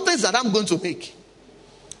mountains that I'm going to make.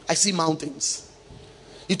 I see mountains.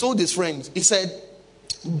 He told his friend, he said,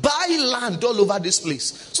 buy land all over this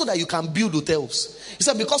place so that you can build hotels. He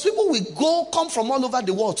said, because people will come from all over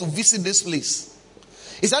the world to visit this place.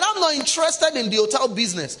 He said, I'm not interested in the hotel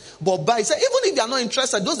business, but buy. He said, even if you are not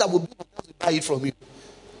interested, those that will buy it from you.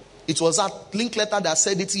 It was at Linklater that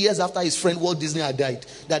said it years after his friend Walt Disney had died,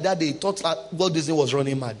 that day he thought Walt Disney was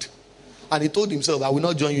running mad. And he told himself, I will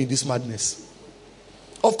not join you in this madness.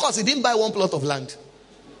 Of course, he didn't buy one plot of land.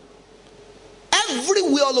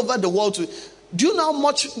 Everywhere all over the world. Do you know how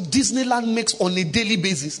much Disneyland makes on a daily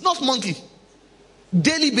basis? Not monthly.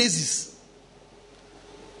 Daily basis.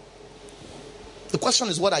 The question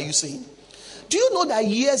is, what are you saying? Do you know that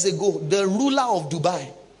years ago, the ruler of Dubai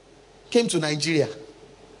came to Nigeria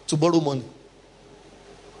to borrow money?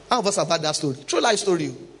 How of us have heard that story? True life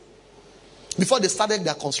story. Before they started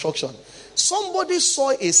their construction, somebody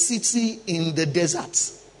saw a city in the desert.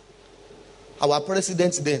 Our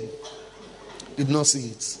president then did not see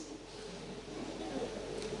it.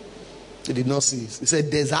 He did not see it. He said,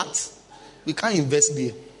 desert? We can't invest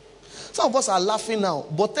there. Some of us are laughing now,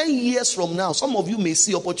 but 10 years from now, some of you may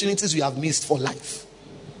see opportunities you have missed for life.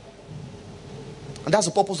 And that's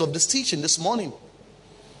the purpose of this teaching this morning.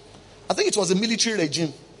 I think it was a military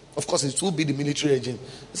regime. Of course, it will be the military regime.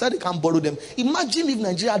 They said they can't borrow them. Imagine if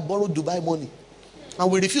Nigeria had borrowed Dubai money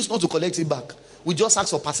and we refuse not to collect it back. We just ask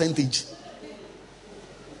for percentage.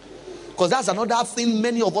 Because that's another thing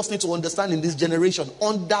many of us need to understand in this generation.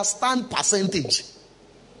 Understand percentage.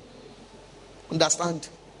 Understand.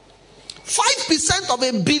 5% of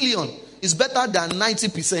a billion is better than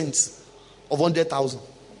 90% of 100,000.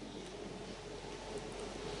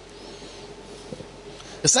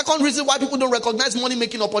 The second reason why people don't recognize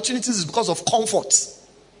money-making opportunities is because of comfort.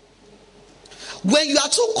 When you are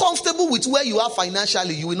too comfortable with where you are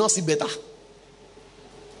financially, you will not see better.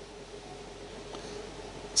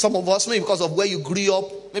 Some of us, maybe because of where you grew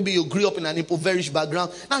up, maybe you grew up in an impoverished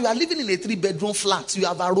background. Now you are living in a 3-bedroom flat. You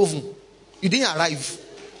have arrived. You didn't arrive.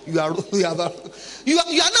 You are now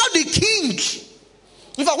the king.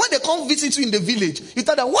 In fact, when they come visit you in the village, you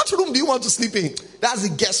tell them, what room do you want to sleep in? That's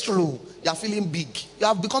the guest room. You are feeling big. You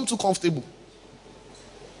have become too comfortable.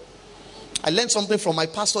 I learned something from my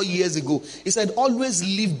pastor years ago. He said, always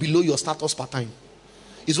live below your status per time.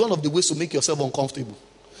 It's one of the ways to make yourself uncomfortable.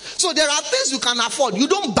 So there are things you can afford. You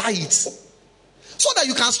don't buy it. So that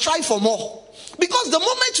you can strive for more. Because the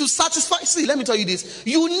moment you satisfy, see, let me tell you this.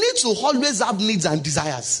 You need to always have needs and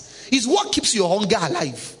desires. It's what keeps your hunger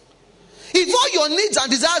alive. If all your needs and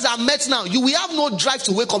desires are met now, you will have no drive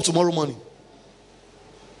to wake up tomorrow morning.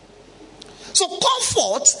 So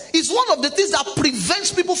comfort is one of the things that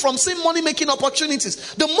prevents people from seeing money-making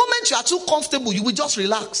opportunities. The moment you are too comfortable, you will just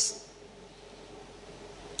relax.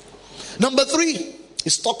 Number 3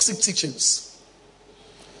 is toxic teachings.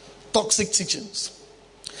 Toxic teachings.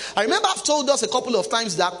 I remember I've told us a couple of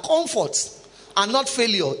times that comfort and not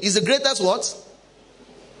failure is the greatest what?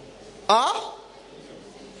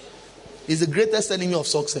 Is the greatest enemy of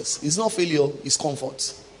success. It's not failure, it's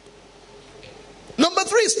comfort. Number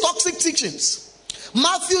 3 is toxic teachings.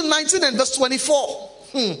 Matthew 19 and verse 24.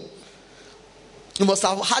 You must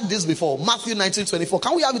have heard this before. Matthew 19, 24.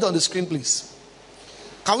 Can we have it on the screen, please?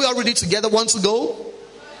 Can we all read it together? Want to go?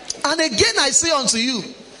 And again I say unto you,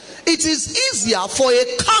 it is easier for a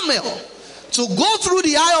camel to go through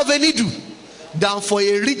the eye of a needle than for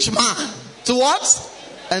a rich man to what?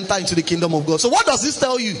 Enter into the kingdom of God. So what does this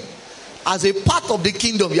tell you? As a part of the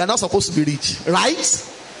kingdom, you are not supposed to be rich.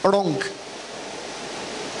 Right? Wrong.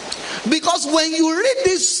 Because when you read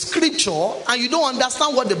this scripture and you don't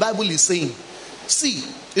understand what the Bible is saying, see,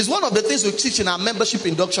 it's one of the things we teach in our membership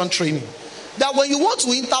induction training. That when you want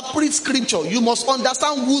to interpret scripture, you must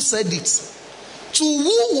understand who said it. To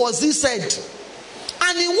who was he said?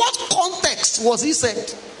 And in what context was he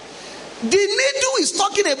said? The needle he's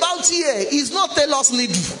talking about here is not telos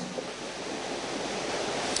needle.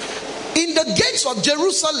 In the gates of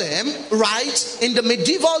Jerusalem, right, in the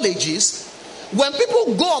medieval ages, when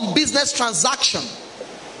people go on business transaction,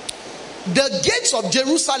 the gates of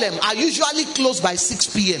Jerusalem are usually closed by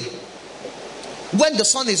 6 p.m. when the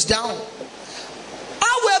sun is down.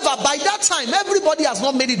 However, by that time, everybody has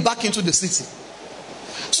not made it back into the city.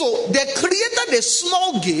 So they created a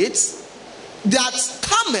small gate that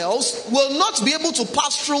camels will not be able to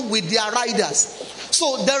pass through with their riders.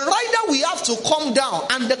 So the rider will have to come down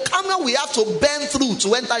and the camel will have to bend through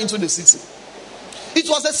to enter into the city. It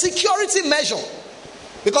was a security measure.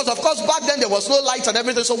 Because of course back then there was no light and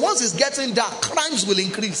everything. So once it's getting dark, crimes will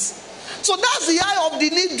increase. So that's the eye of the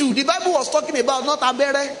needle. The Bible was talking about, not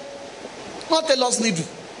abere, not a lost needle.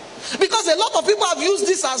 Because a lot of people have used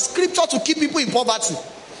this as scripture to keep people in poverty.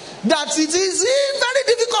 That it is very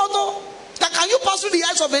difficult though. That can you pass through the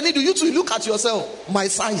eyes of a needle? You to look at yourself, my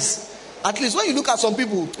size. At least when you look at some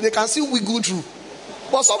people, they can see we go through.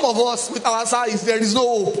 But some of us, with our size, there is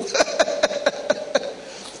no hope.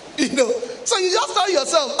 So you just tell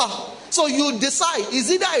yourself, so you decide,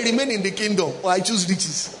 is either I remain in the kingdom or I choose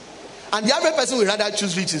riches. And the average person will rather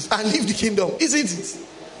choose riches and leave the kingdom, isn't it?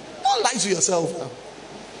 Don't lie to yourself now.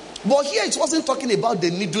 But here it wasn't talking about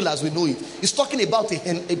the needle as we know it. It's talking about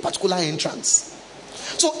a particular entrance.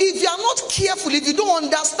 So if you are not careful, if you don't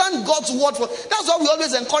understand God's word, that's why we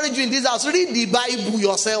always encourage you in this house. Read the Bible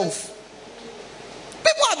yourself.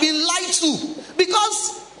 People have been lied to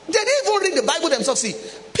because they didn't even read the Bible themselves. See,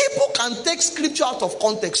 people can take scripture out of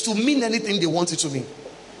context to mean anything they want it to mean.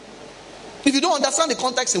 If you don't understand the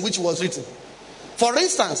context in which it was written. For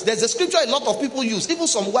instance, there's a scripture a lot of people use. Even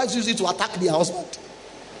some wives use it to attack their husband.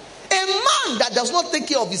 A man that does not take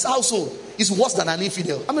care of his household is worse than an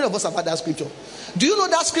infidel. How many of us have had that scripture? Do you know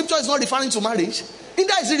that scripture is not referring to marriage?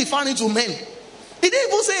 Neither is it referring to men. It didn't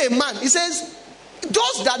even say a man. It says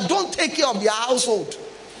those that don't take care of their household.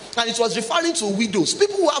 And it was referring to widows.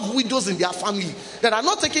 People who have widows in their family that are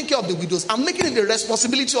not taking care of the widows and making it the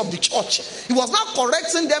responsibility of the church. He was not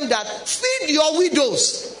correcting them that feed your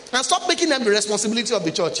widows and stop making them the responsibility of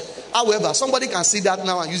the church. However, somebody can see that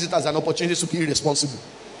now and use it as an opportunity to be irresponsible.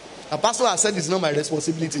 A pastor has said it's not my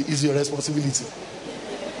responsibility, it's your responsibility.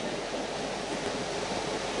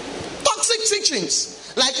 Toxic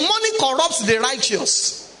teachings like money corrupts the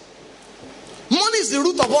righteous. Money is the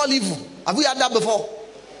root of all evil. Have we heard that before?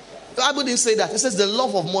 The Bible didn't say that. It says the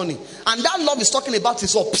love of money. And that love is talking about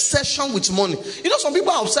his obsession with money. You know, some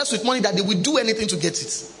people are obsessed with money that they will do anything to get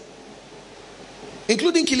it.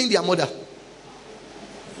 Including killing their mother.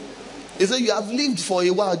 They say, you have lived for a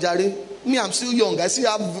while, Jare. Me, I'm still young. I still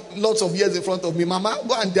have lots of years in front of me. Mama,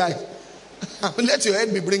 go and die. Let your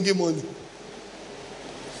head be bringing money.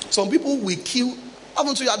 Some people will kill.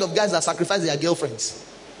 Haven't you heard of guys that sacrifice their girlfriends?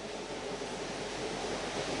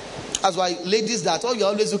 That's why ladies that all you're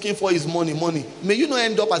always looking for is money. May you not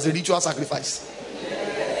end up as a ritual sacrifice.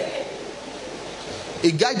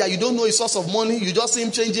 A guy that you don't know his source of money, you just see him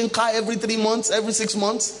changing car every 3 months, every 6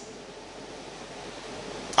 months.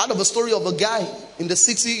 I heard of a story of a guy in the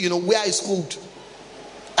city, where he's schooled.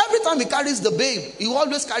 Every time he carries the babe, he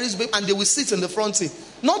always carries babe and they will sit in the front seat.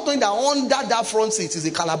 Not knowing that under that front seat is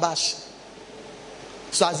a calabash.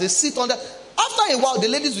 So as they sit under, after a while, the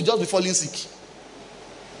ladies will just be falling sick.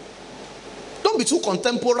 Don't be too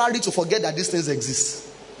contemporary to forget that these things exist.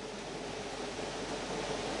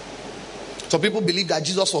 Some people believe that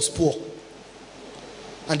Jesus was poor.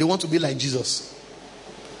 And they want to be like Jesus.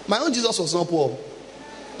 My own Jesus was not poor.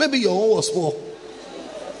 Maybe your own was poor.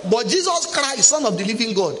 But Jesus Christ, Son of the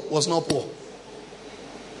living God, was not poor.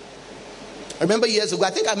 I remember years ago,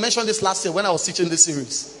 I think I mentioned this last year when I was teaching this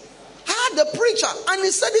series. I had the preacher and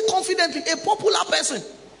he said it confidently, a popular person.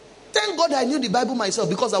 Thank God I knew the Bible myself,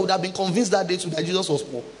 because I would have been convinced that day too that Jesus was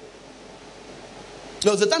poor.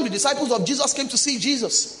 There was a time the disciples of Jesus came to see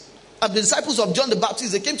Jesus. And the disciples of John the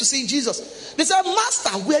Baptist, they came to see Jesus. They said,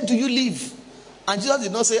 Master, where do you live? And Jesus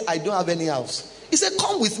did not say, I don't have any house. He said,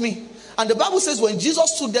 come with me. And the Bible says when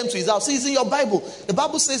Jesus took them to his house, it's in your Bible. The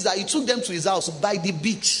Bible says that he took them to his house by the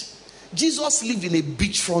beach. Jesus lived in a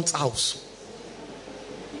beachfront house.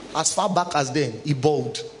 As far back as then, he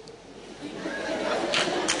bowled.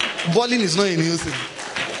 Bowling is not a new thing.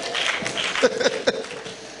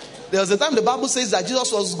 There was a time the Bible says that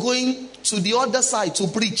Jesus was going to the other side to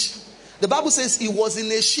preach. The Bible says he was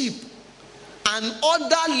in a ship and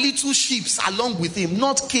other little ships along with him,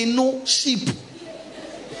 not canoe, sheep.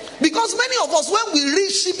 Because many of us, when we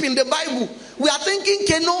read sheep in the Bible, we are thinking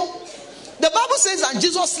canoe. The Bible says that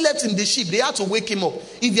Jesus slept in the ship. They had to wake him up.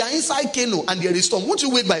 If you are inside canoe and there is storm, won't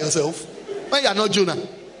you wait by yourself? When you are not Jonah.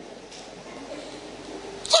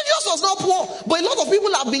 So Jesus was not poor. But a lot of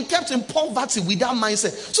people have been kept in poverty with that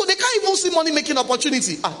mindset. So they can't even see money making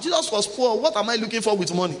opportunity. Jesus was poor. What am I looking for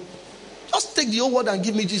with money? Just take the whole world and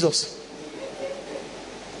give me Jesus.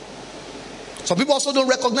 Some people also don't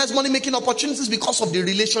recognize money making opportunities because of the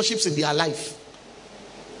relationships in their life.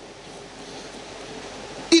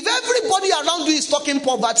 If everybody around you is talking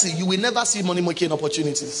poverty, you will never see money making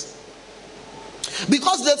opportunities.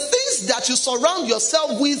 Because the things that you surround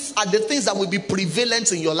yourself with are the things that will be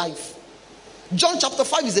prevalent in your life. John chapter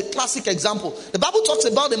 5 is a classic example. The Bible talks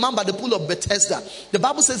about the man by the pool of Bethesda. The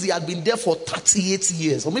Bible says he had been there for 38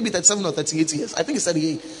 years, or maybe 37 or 38 years. I think it's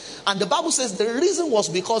 38. And the Bible says the reason was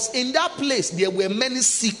because in that place there were many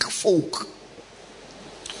sick folk.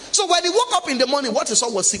 So when he woke up in the morning, what he saw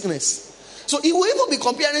was sickness. So he will even be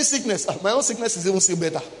comparing sickness. My own sickness is even still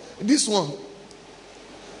better. This one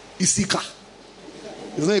is sicker.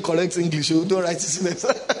 It's not a correct English. You don't write sickness.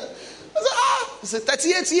 He said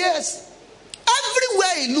 38 years.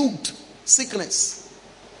 Everywhere he looked, sickness.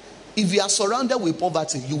 If you are surrounded with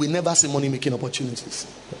poverty, you will never see money making opportunities.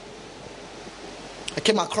 I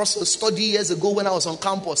came across a study years ago when I was on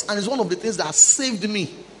campus, and it's one of the things that saved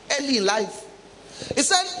me early in life. It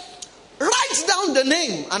said, write down the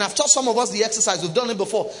name, and I've taught some of us the exercise, we've done it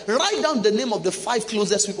before. Write down the name of the 5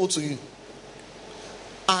 closest people to you.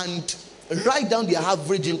 And write down their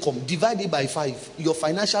average income, divide it by 5. Your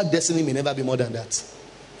financial destiny may never be more than that.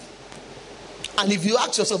 And if you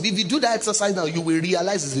ask yourself, if you do that exercise now, you will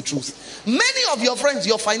realize it's the truth. Many of your friends,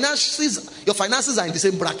 your finances are in the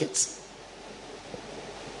same bracket.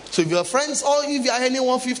 So if your friends, or if you are earning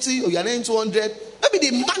 150 or you are earning 200, maybe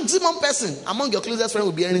the maximum person among your closest friends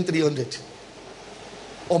will be earning 300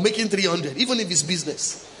 or making 300, even if it's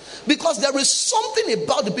business. Because there is something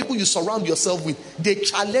about the people you surround yourself with. They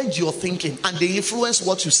challenge your thinking and they influence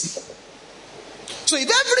what you see. So if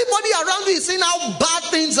everybody around you is saying how bad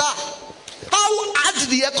things are, how hard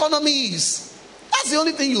the economy is, that's the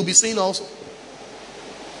only thing you'll be saying also.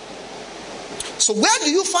 So where do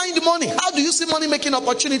you find money? How do you see money making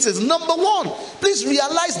opportunities? Number one, please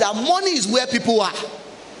realize that money is where people are.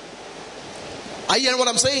 Are you hearing what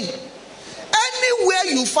I'm saying? Anywhere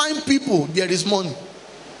you find people, there is money.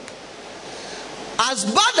 As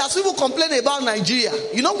bad as people complain about Nigeria,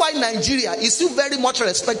 you know why Nigeria is still very much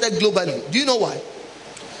respected globally? Do you know why?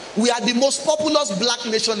 We are the most populous black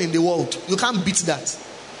nation in the world. You can't beat that.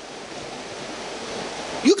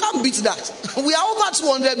 You can't beat that. We are over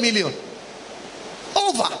 200 million.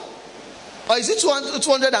 Over. Or is it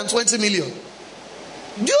 220 million?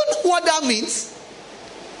 Do you know what that means?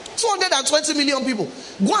 220 million people.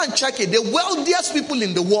 Go and check it. The wealthiest people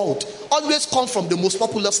in the world always come from the most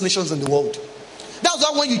populous nations in the world. That's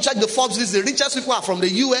why when you check the Forbes list, the richest people are from the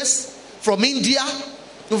US, from India,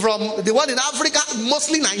 from the one in Africa,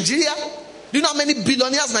 mostly Nigeria. Do you know how many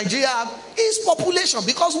billionaires Nigeria have? It's population,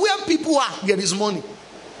 because where people are, there is money.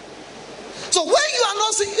 So when you are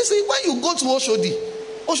not seeing, you see, when you go to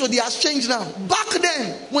Oshodi has changed now. Back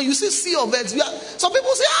then, when you see Sea of Heads, some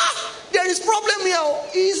people say, there is problem here.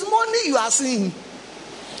 It's money you are seeing.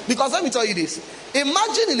 Because let me tell you this.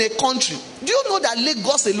 Imagine in a country, do you know that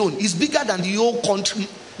Lagos alone is bigger than the whole country,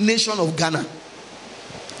 nation of Ghana?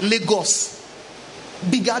 Lagos.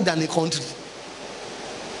 Bigger than a country.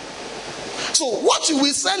 So what you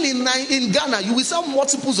will sell in Ghana, you will sell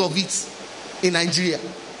multiples of it in Nigeria.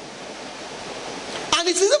 And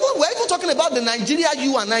it is even, we're even talking about the Nigeria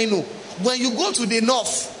you and I know. When you go to the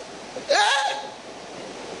north,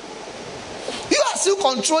 you are still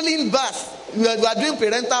controlling birth. You are doing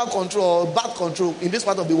parental control or birth control in this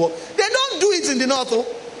part of the world. They don't do it in the north.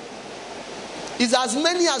 It's as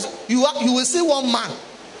many as you will see one man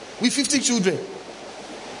with 50 children,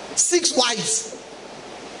 6 wives.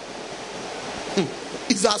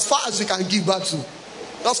 It's as far as you can give back to.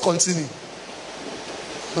 Just continue.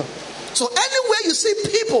 So anywhere you see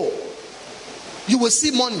people, you will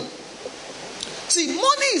see money. See,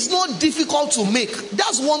 money is not difficult to make.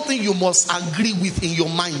 That's one thing you must agree with in your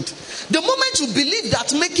mind. The moment you believe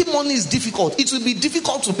that making money is difficult, it will be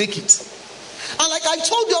difficult to make it. And like I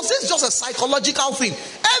told you, this is just a psychological thing.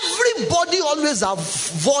 Everybody always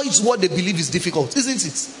avoids what they believe is difficult, isn't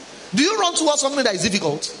it? Do you run towards something that is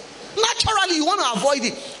difficult? Naturally, you want to avoid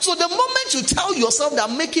it. So the moment you tell yourself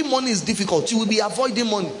that making money is difficult, you will be avoiding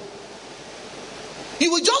money.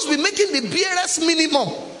 You will just be making the barest minimum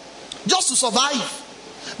just to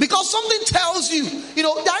survive. Because something tells you, there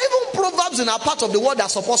are even proverbs in our part of the world that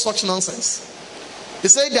support such nonsense. They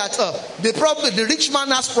say that the rich man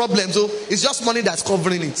has problems, so it's just money that's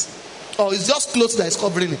covering it. Or it's just clothes that is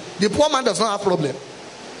covering it. The poor man does not have problem.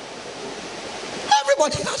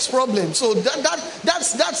 Everybody has problems. So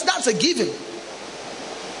that's a given.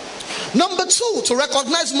 Number 2, to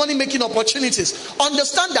recognize money making opportunities,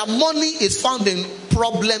 understand that money is found in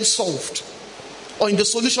problem solved or in the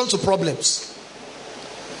solution to problems.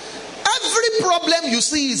 Every problem you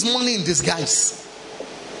see is money in disguise.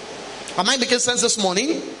 Am I making sense this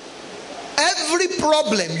morning? Every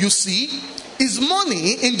problem you see is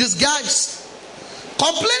money in disguise.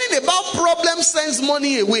 Complaining about problems sends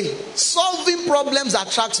money away. Solving problems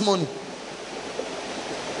attracts money.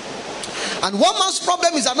 And one man's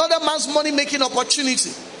problem is another man's money-making opportunity.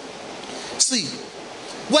 See,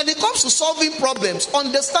 when it comes to solving problems,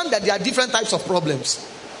 understand that there are different types of problems.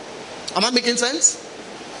 Am I making sense?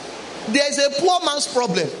 There is a poor man's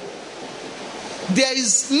problem. There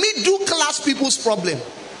is middle-class people's problem.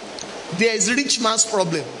 There is rich man's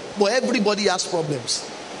problem. But everybody has problems.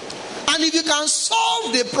 And if you can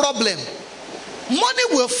solve the problem, money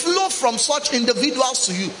will flow from such individuals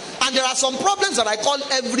to you. And there are some problems that I call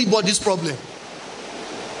everybody's problem.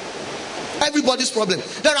 Everybody's problem.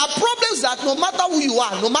 There are problems that no matter who you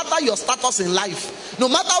are, no matter your status in life, no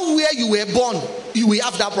matter where you were born, you will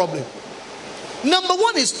have that problem. Number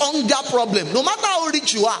one is hunger problem. No matter how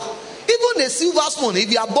rich you are, even a silver spoon,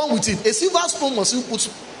 if you are born with it, a silver spoon must still put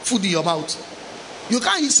food in your mouth. You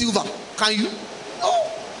can't eat silver, can you? No.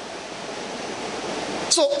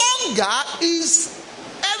 So hunger is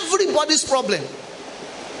everybody's problem.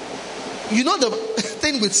 You know the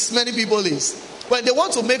thing with many people is when they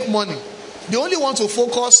want to make money, they only want to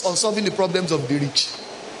focus on solving the problems of the rich.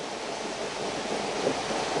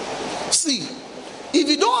 See, if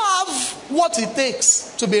you don't have what it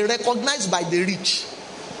takes to be recognized by the rich,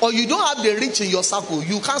 or you don't have the rich in your circle,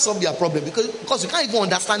 you can't solve their problem because you can't even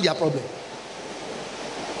understand their problem.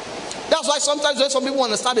 That's why sometimes when some people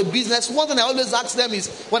want to start a business, one thing I always ask them is,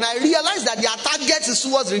 when I realize that their target is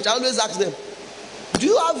towards rich, I always ask them, do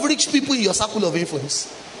you have rich people in your circle of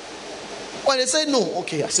influence? When they say no,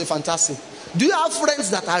 okay, I say fantastic. Do you have friends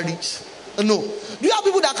that are rich? No. Do you have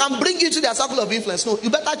people that can bring you to their circle of influence? No. You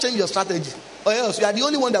better change your strategy, or else you are the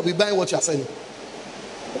only one that will buy what you are selling.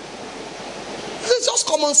 It's just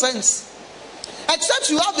common sense. Except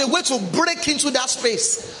you have a way to break into that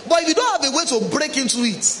space. But if you don't have a way to break into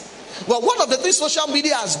it, well, one of the things social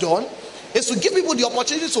media has done is to give people the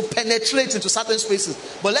opportunity to penetrate into certain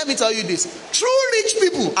spaces. But let me tell you this, true rich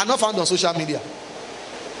people are not found on social media.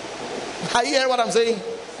 Are you hearing what I'm saying?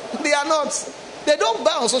 They are not. They don't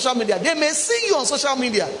buy on social media. They may see you on social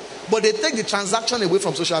media, but they take the transaction away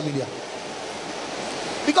from social media.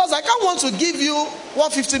 Because I can't want to give you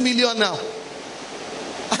 150 million now.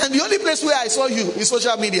 And the only place where I saw you is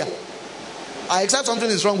social media. I accept something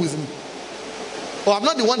is wrong with me. Or I'm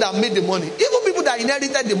not the one that made the money. Even people that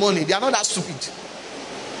inherited the money, they are not that stupid.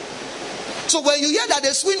 So when you hear that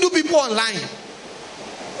they swindle people online,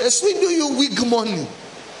 they swindle you with money.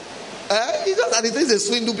 It's just that it is they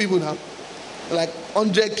swindle people now. Like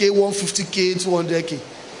 100K, 150K, 200K.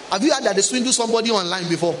 Have you heard that they swindle somebody online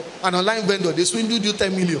before? An online vendor, they swindled you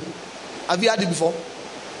 10 million. Have you heard it before?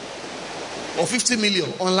 Or 50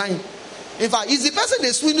 million online. In fact, is the person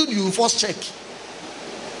they swindled you first check?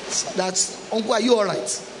 That's, uncle, are you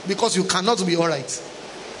alright? Because you cannot be alright.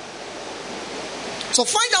 So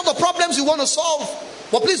find out the problems you want to solve.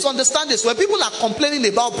 But please understand this. When people are complaining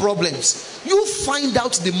about problems, you find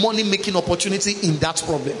out the money-making opportunity in that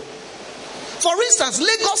problem. For instance,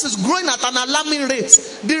 Lagos is growing at an alarming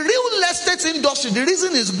rate. The real estate industry, the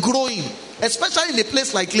reason it's growing, especially in a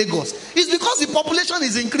place like Lagos, is because the population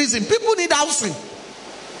is increasing. People need housing.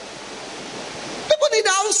 People need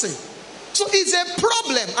housing. So it's a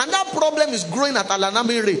problem, and that problem is growing at an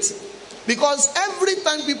alarming rate. Because every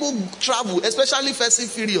time people travel, especially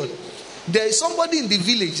festive period, there is somebody in the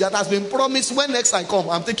village that has been promised, when next I come,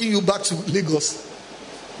 I'm taking you back to Lagos.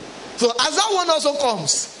 So as that one also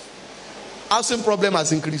comes, housing problem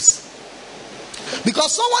has increased.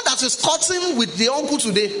 Because someone that is cutting with the uncle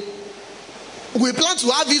today, we plan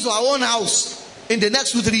to have his or our own house in the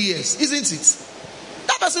next 2-3 years, isn't it?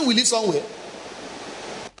 That person will live somewhere.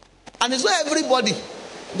 And it's not everybody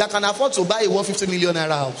that can afford to buy a 150 million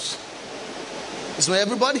naira house. It's not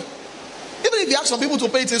everybody. Even if you ask some people to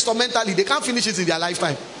pay it instrumentally, they can't finish it in their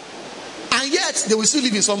lifetime. And yet, they will still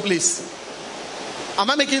live in some place. Am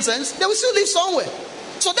I making sense? They will still live somewhere.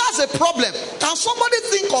 So that's a problem. Can somebody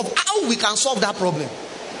think of how we can solve that problem?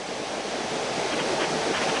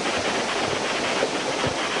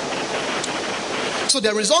 So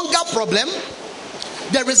there is hunger problem.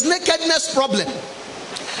 There is nakedness problem.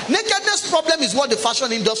 Nakedness problem is what the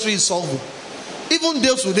fashion industry is solving. Even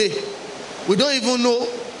till today, we don't even know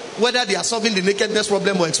whether they are solving the nakedness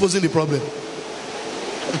problem or exposing the problem.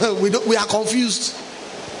 We are confused.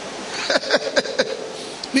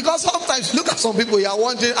 Because sometimes, look at some people, you are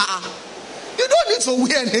wondering, you don't need to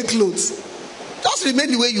wear any clothes. Just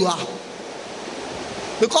remain the way you are.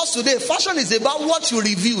 Because today, fashion is about what you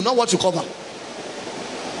reveal, not what you cover.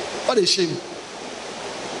 What a shame.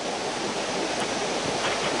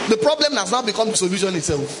 The problem has now become the solution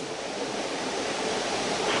itself.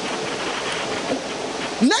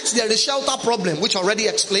 Next, there is shelter problem, which I already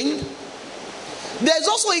explained. There's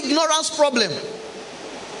also ignorance problem.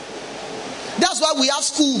 That's why we have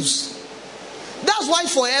schools. That's why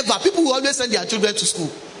forever people will always send their children to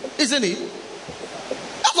school, isn't it?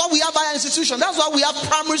 That's why we have higher institutions. That's why we have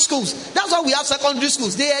primary schools. That's why we have secondary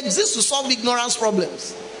schools. They exist to solve ignorance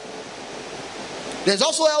problems. There's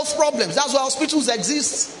also health problems. That's why hospitals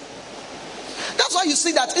exist. That's why you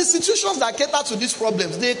see that institutions that cater to these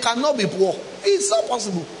problems, they cannot be poor. It's not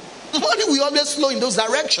possible. Money will always flow in those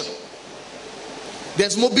directions.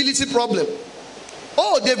 There's mobility problem.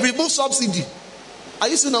 Oh, they've removed subsidy. Are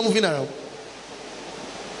you still not moving around?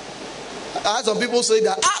 I heard some people say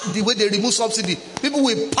that the way they remove subsidy, people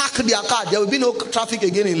will park their car. There will be no traffic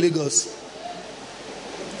again in Lagos.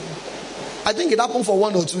 I think it happened for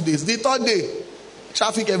 1 or 2 days. The third day,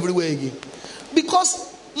 traffic everywhere again.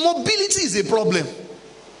 Because mobility is a problem.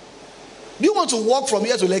 Do you want to walk from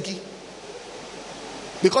here to Lekki?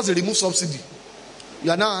 Because they remove subsidy.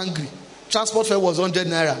 You are now angry. Transport fare was 100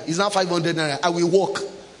 naira. It's now 500 naira. I will walk.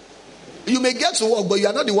 You may get to work, but you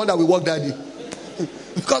are not the one that will walk that day.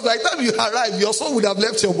 Because by the time you arrive, your soul would have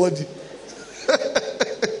left your body.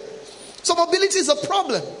 So mobility is a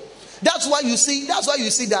problem. That's why you see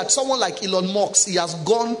that someone like Elon Musk, he has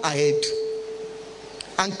gone ahead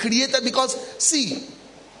and created, because see,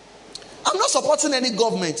 I'm not supporting any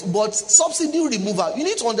government, but subsidy removal, you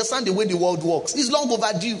need to understand the way the world works. It's long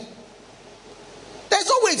overdue. There's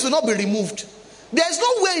no way it will not be removed. There's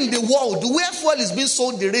no way in the world where fuel is being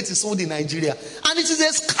sold, the rate is sold in Nigeria. And it is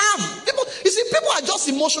a scam. People are just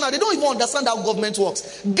emotional. They don't even understand how government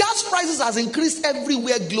works. Gas prices has increased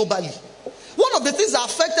everywhere globally. One of the things that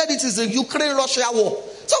affected it is the Ukraine-Russia war.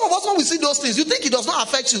 Some of us, when we see those things, you think it does not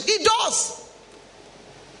affect you. It does.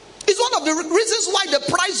 It's one of the reasons why the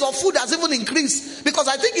price of food has even increased. Because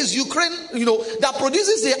I think it's Ukraine, that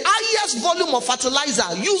produces the highest volume of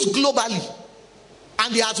fertilizer used globally.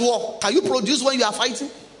 And they are at war. Can you produce when you are fighting?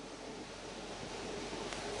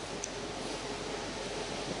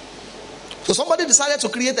 So somebody decided to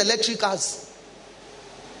create electric cars.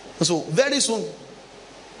 So very soon,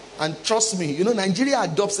 and trust me, Nigeria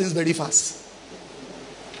adopts things very fast.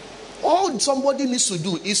 All somebody needs to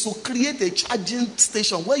do is to create a charging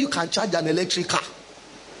station where you can charge an electric car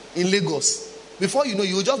in Lagos. Before you know,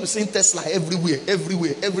 you will just be seeing Tesla everywhere.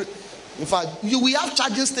 In fact, you will have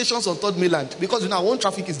charging stations on Third Mainland, because one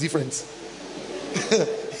traffic is different.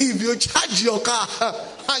 If you charge your car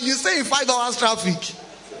and you stay in 5 hours traffic,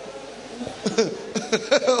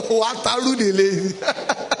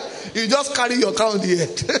 you just carry your car on the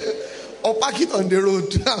head or park it on the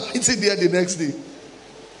road and meet it there the next day.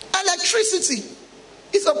 Electricity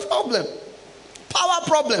is a problem. Power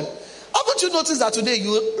problem. Haven't you noticed that today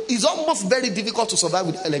it's almost very difficult to survive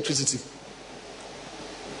with electricity?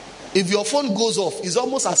 If your phone goes off, it's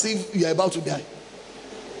almost as if you are about to die.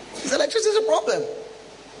 It's electricity problem.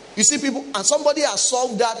 You see people, and somebody has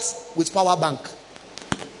solved that with power bank.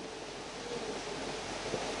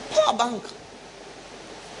 Power bank.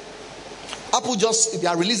 Apple they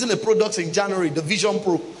are releasing a product in January, the Vision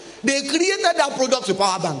Pro. They created that product with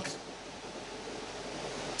power bank.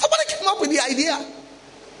 Somebody came up with the idea.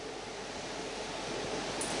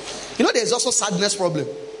 There's also sadness problem.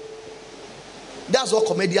 That's what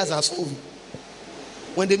comedians are solving.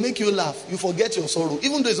 When they make you laugh, you forget your sorrow.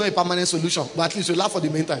 Even though it's not a permanent solution, but at least you laugh for the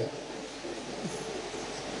meantime.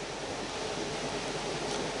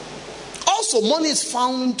 Also, money is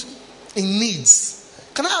found in needs.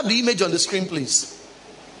 Can I have the image on the screen, please?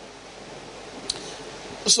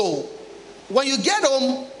 So, when you get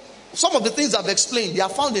home, some of the things I've explained, they are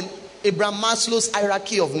found in Abraham Maslow's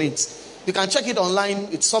hierarchy of needs. You can check it online.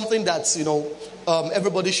 It's something that,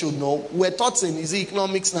 everybody should know. We're taught in, is it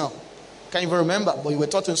economics now? Can't even remember, but you were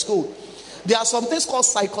taught in school. There are some things called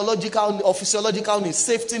psychological or physiological needs,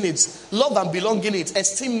 safety needs, love and belonging needs,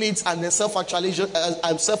 esteem needs, and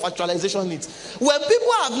self-actualization needs. When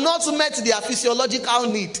people have not met their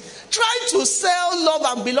physiological need, trying to sell love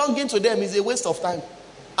and belonging to them is a waste of time.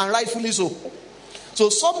 And rightfully so. So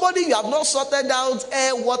somebody you have not sorted out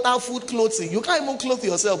air, water, food, clothing. You can't even clothe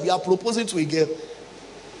yourself. You are proposing to a girl.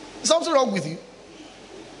 Is something wrong with you?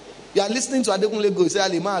 You are listening to Adekunle go. You say,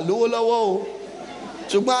 Alima, lowo lowo.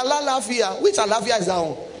 Shugba alafia. Which alafia is that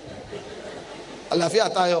one? Alafia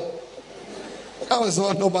tayo. That was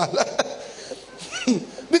not normal.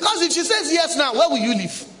 Because if she says yes now, where will you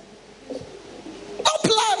live? No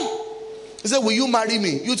plan. He said, will you marry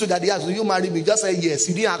me? You to daddy asked, will you marry me? Just say yes.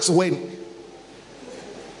 You didn't ask when.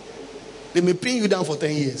 They may pin you down for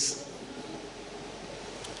 10 years.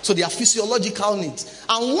 So they are physiological needs.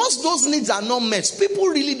 And once those needs are not met, people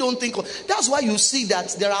really don't think. That's why you see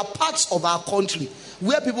that there are parts of our country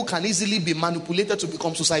where people can easily be manipulated to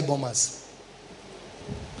become suicide bombers.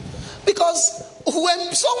 Because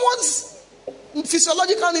when someone's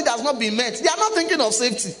physiological need has not been met, they are not thinking of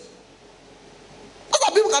safety.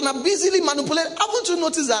 Other people can easily manipulate. Haven't you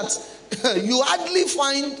noticed that you hardly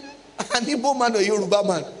find an Igbo man or a Yoruba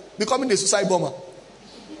man becoming a suicide bomber?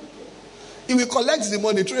 He will collect the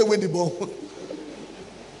money, throw away the bomb.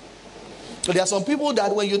 So there are some people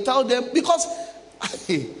that when you tell them, because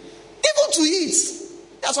even to eat,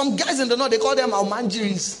 there are some guys in the north, they call them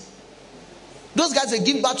almanjiris. Those guys, they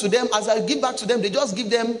give back to them. As I give back to them, they just give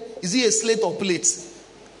them, is it a slate or plate?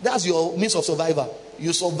 That's your means of survival.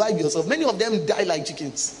 You survive yourself. Many of them die like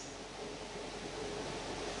chickens.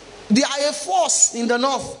 They are a force in the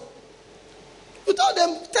north. You tell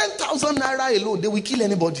them 10,000 naira alone, they will kill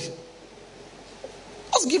anybody.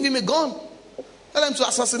 Just give him a gun. Tell him to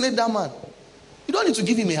assassinate that man. You don't need to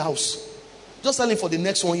give him a house. Just tell him for the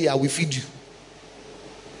next 1 year, I will feed you.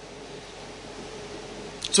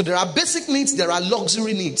 So there are basic needs, there are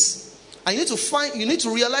luxury needs. And you need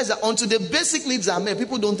to realize that until the basic needs are met,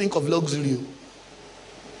 people don't think of luxury.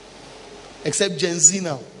 Except Gen Z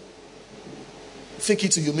now. Fake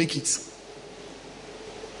it till you make it.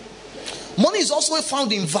 Money is also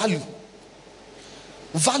found in value.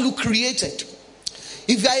 Value created.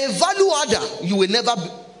 If you are a value adder, you will never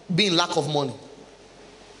be in lack of money.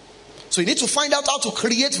 So you need to find out how to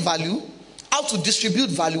create value, how to distribute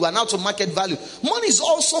value, and how to market value. Money is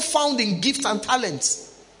also found in gifts and talents.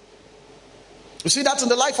 You see that in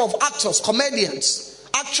the life of actors, comedians,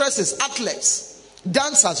 actresses, athletes,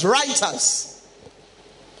 dancers, writers.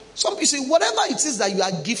 Some people say, whatever it is that you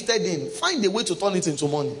are gifted in, find a way to turn it into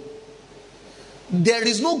money. There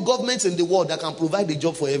is no government in the world that can provide a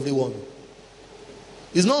job for everyone.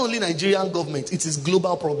 It's not only Nigerian government, it is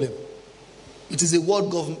global problem. It is a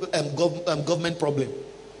world government problem.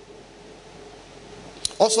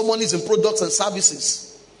 Also, money is in products and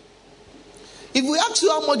services. If we ask you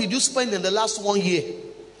how much did you spend in the last 1 year,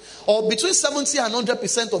 or between 70 and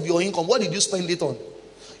 100% of your income, what did you spend it on?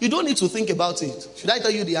 You don't need to think about it. Should I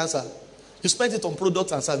tell you the answer? You spent it on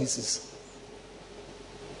products and services.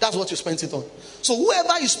 That's what you spent it on. So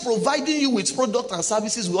whoever is providing you with products and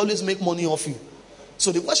services will always make money off you.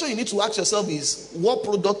 So the question you need to ask yourself is, what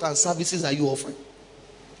product and services are you offering?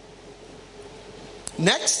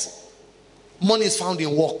 Next, money is found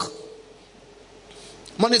in work.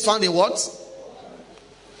 Money is found in what?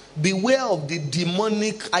 Beware of the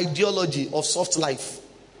demonic ideology of soft life.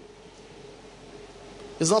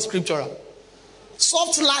 It's not scriptural.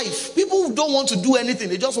 Soft life. People don't want to do anything.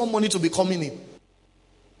 They just want money to be coming in.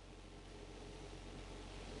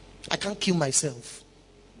 I can't kill myself.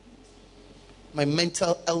 My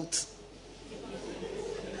mental health.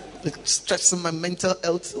 It's stressing my mental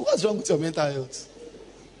health. What's wrong with your mental health?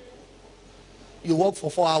 You work for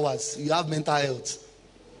 4 hours. You have mental health.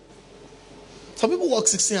 Some people work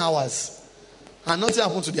 16 hours and nothing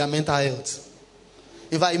happens to their mental health.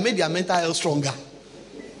 If I made their mental health stronger.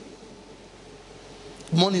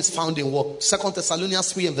 Money is found in work. 2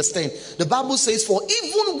 Thessalonians 3 and verse 10. The Bible says, for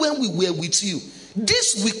even when we were with you,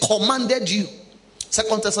 this we commanded you.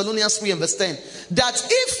 2 Thessalonians 3 and verse 10. That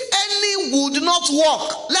if any would not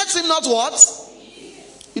walk, let him not what?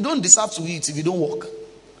 You don't deserve to eat if you don't walk.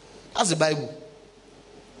 That's the Bible.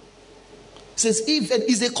 It says, if it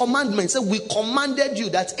is a commandment, it says, we commanded you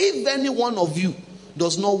that if any one of you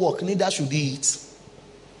does not walk, neither should he eat.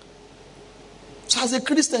 So as a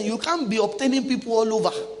Christian, you can't be obtaining people all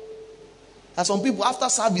over. And some people, after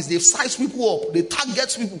service, they size people up. They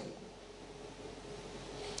target people.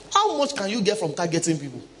 How much can you get from targeting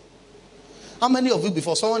people? How many of you,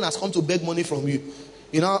 before someone has come to beg money from you,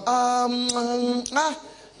 can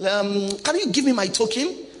you give me my token?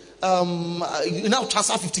 You now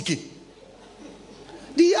transfer 50K.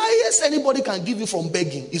 The highest anybody can give you from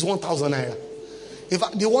begging is 1,000 naira. In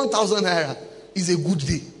fact, the 1,000 naira is a good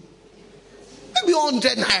day. Maybe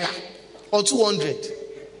 100 naira or 200.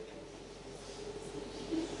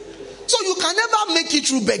 So you can never make it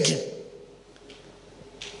through begging.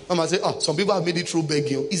 I might say, some people have made it through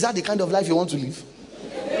begging. Is that the kind of life you want to live?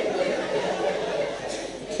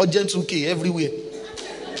 Urgent 2K everywhere.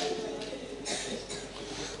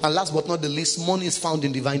 And last but not the least, money is found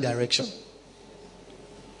in divine direction.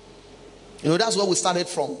 That's where we started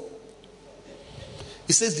from.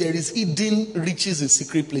 It says there is hidden riches in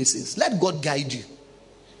secret places. Let God guide you.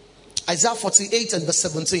 Isaiah 48 and verse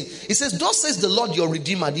 17. It says, thus says the Lord your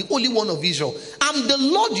Redeemer, the Holy One of Israel. I'm the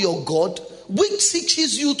Lord your God, which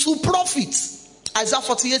teaches you to profit. Isaiah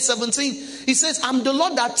 48, 17. He says, I'm the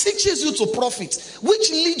Lord that teaches you to profit, which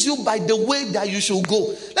leads you by the way that you should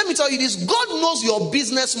go. Let me tell you this. God knows your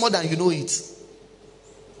business more than you know it.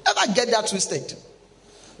 Never get that twisted.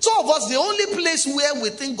 Some of us, the only place where we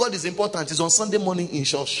think God is important is on Sunday morning in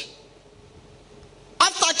church.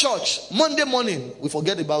 After church, Monday morning, we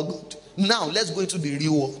forget about God. Now, let's go into the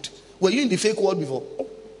real world. Were you in the fake world before?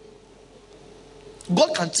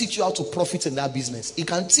 God can teach you how to profit in that business. He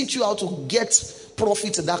can teach you how to get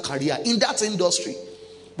profit in that career, in that industry.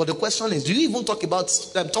 But the question is, do you even talk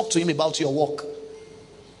to him about your work?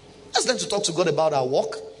 Let's learn to talk to God about our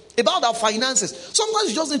work, about our finances. Sometimes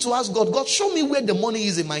you just need to ask God, God, show me where the money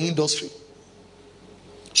is in my industry.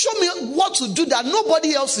 Show me what to do that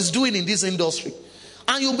nobody else is doing in this industry.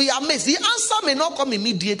 And you'll be amazed. The answer may not come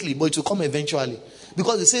immediately, but it will come eventually.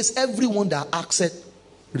 Because it says, everyone that asketh,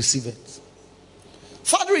 receiveth.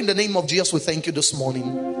 Father, in the name of Jesus, we thank you this morning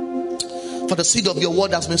for the seed of your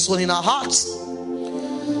word that's been sown in our hearts.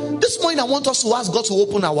 This morning, I want us to ask God to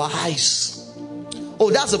open our eyes. Oh,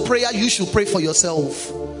 that's a prayer you should pray for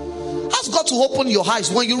yourself. Ask God to open your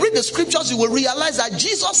eyes. When you read the scriptures, you will realize that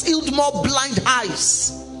Jesus healed more blind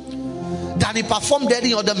eyes than he performed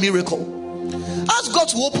any other miracle. Ask God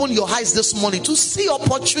to open your eyes this morning to see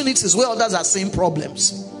opportunities where others are seeing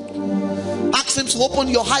problems. Ask him to open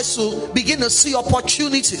your eyes to begin to see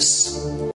opportunities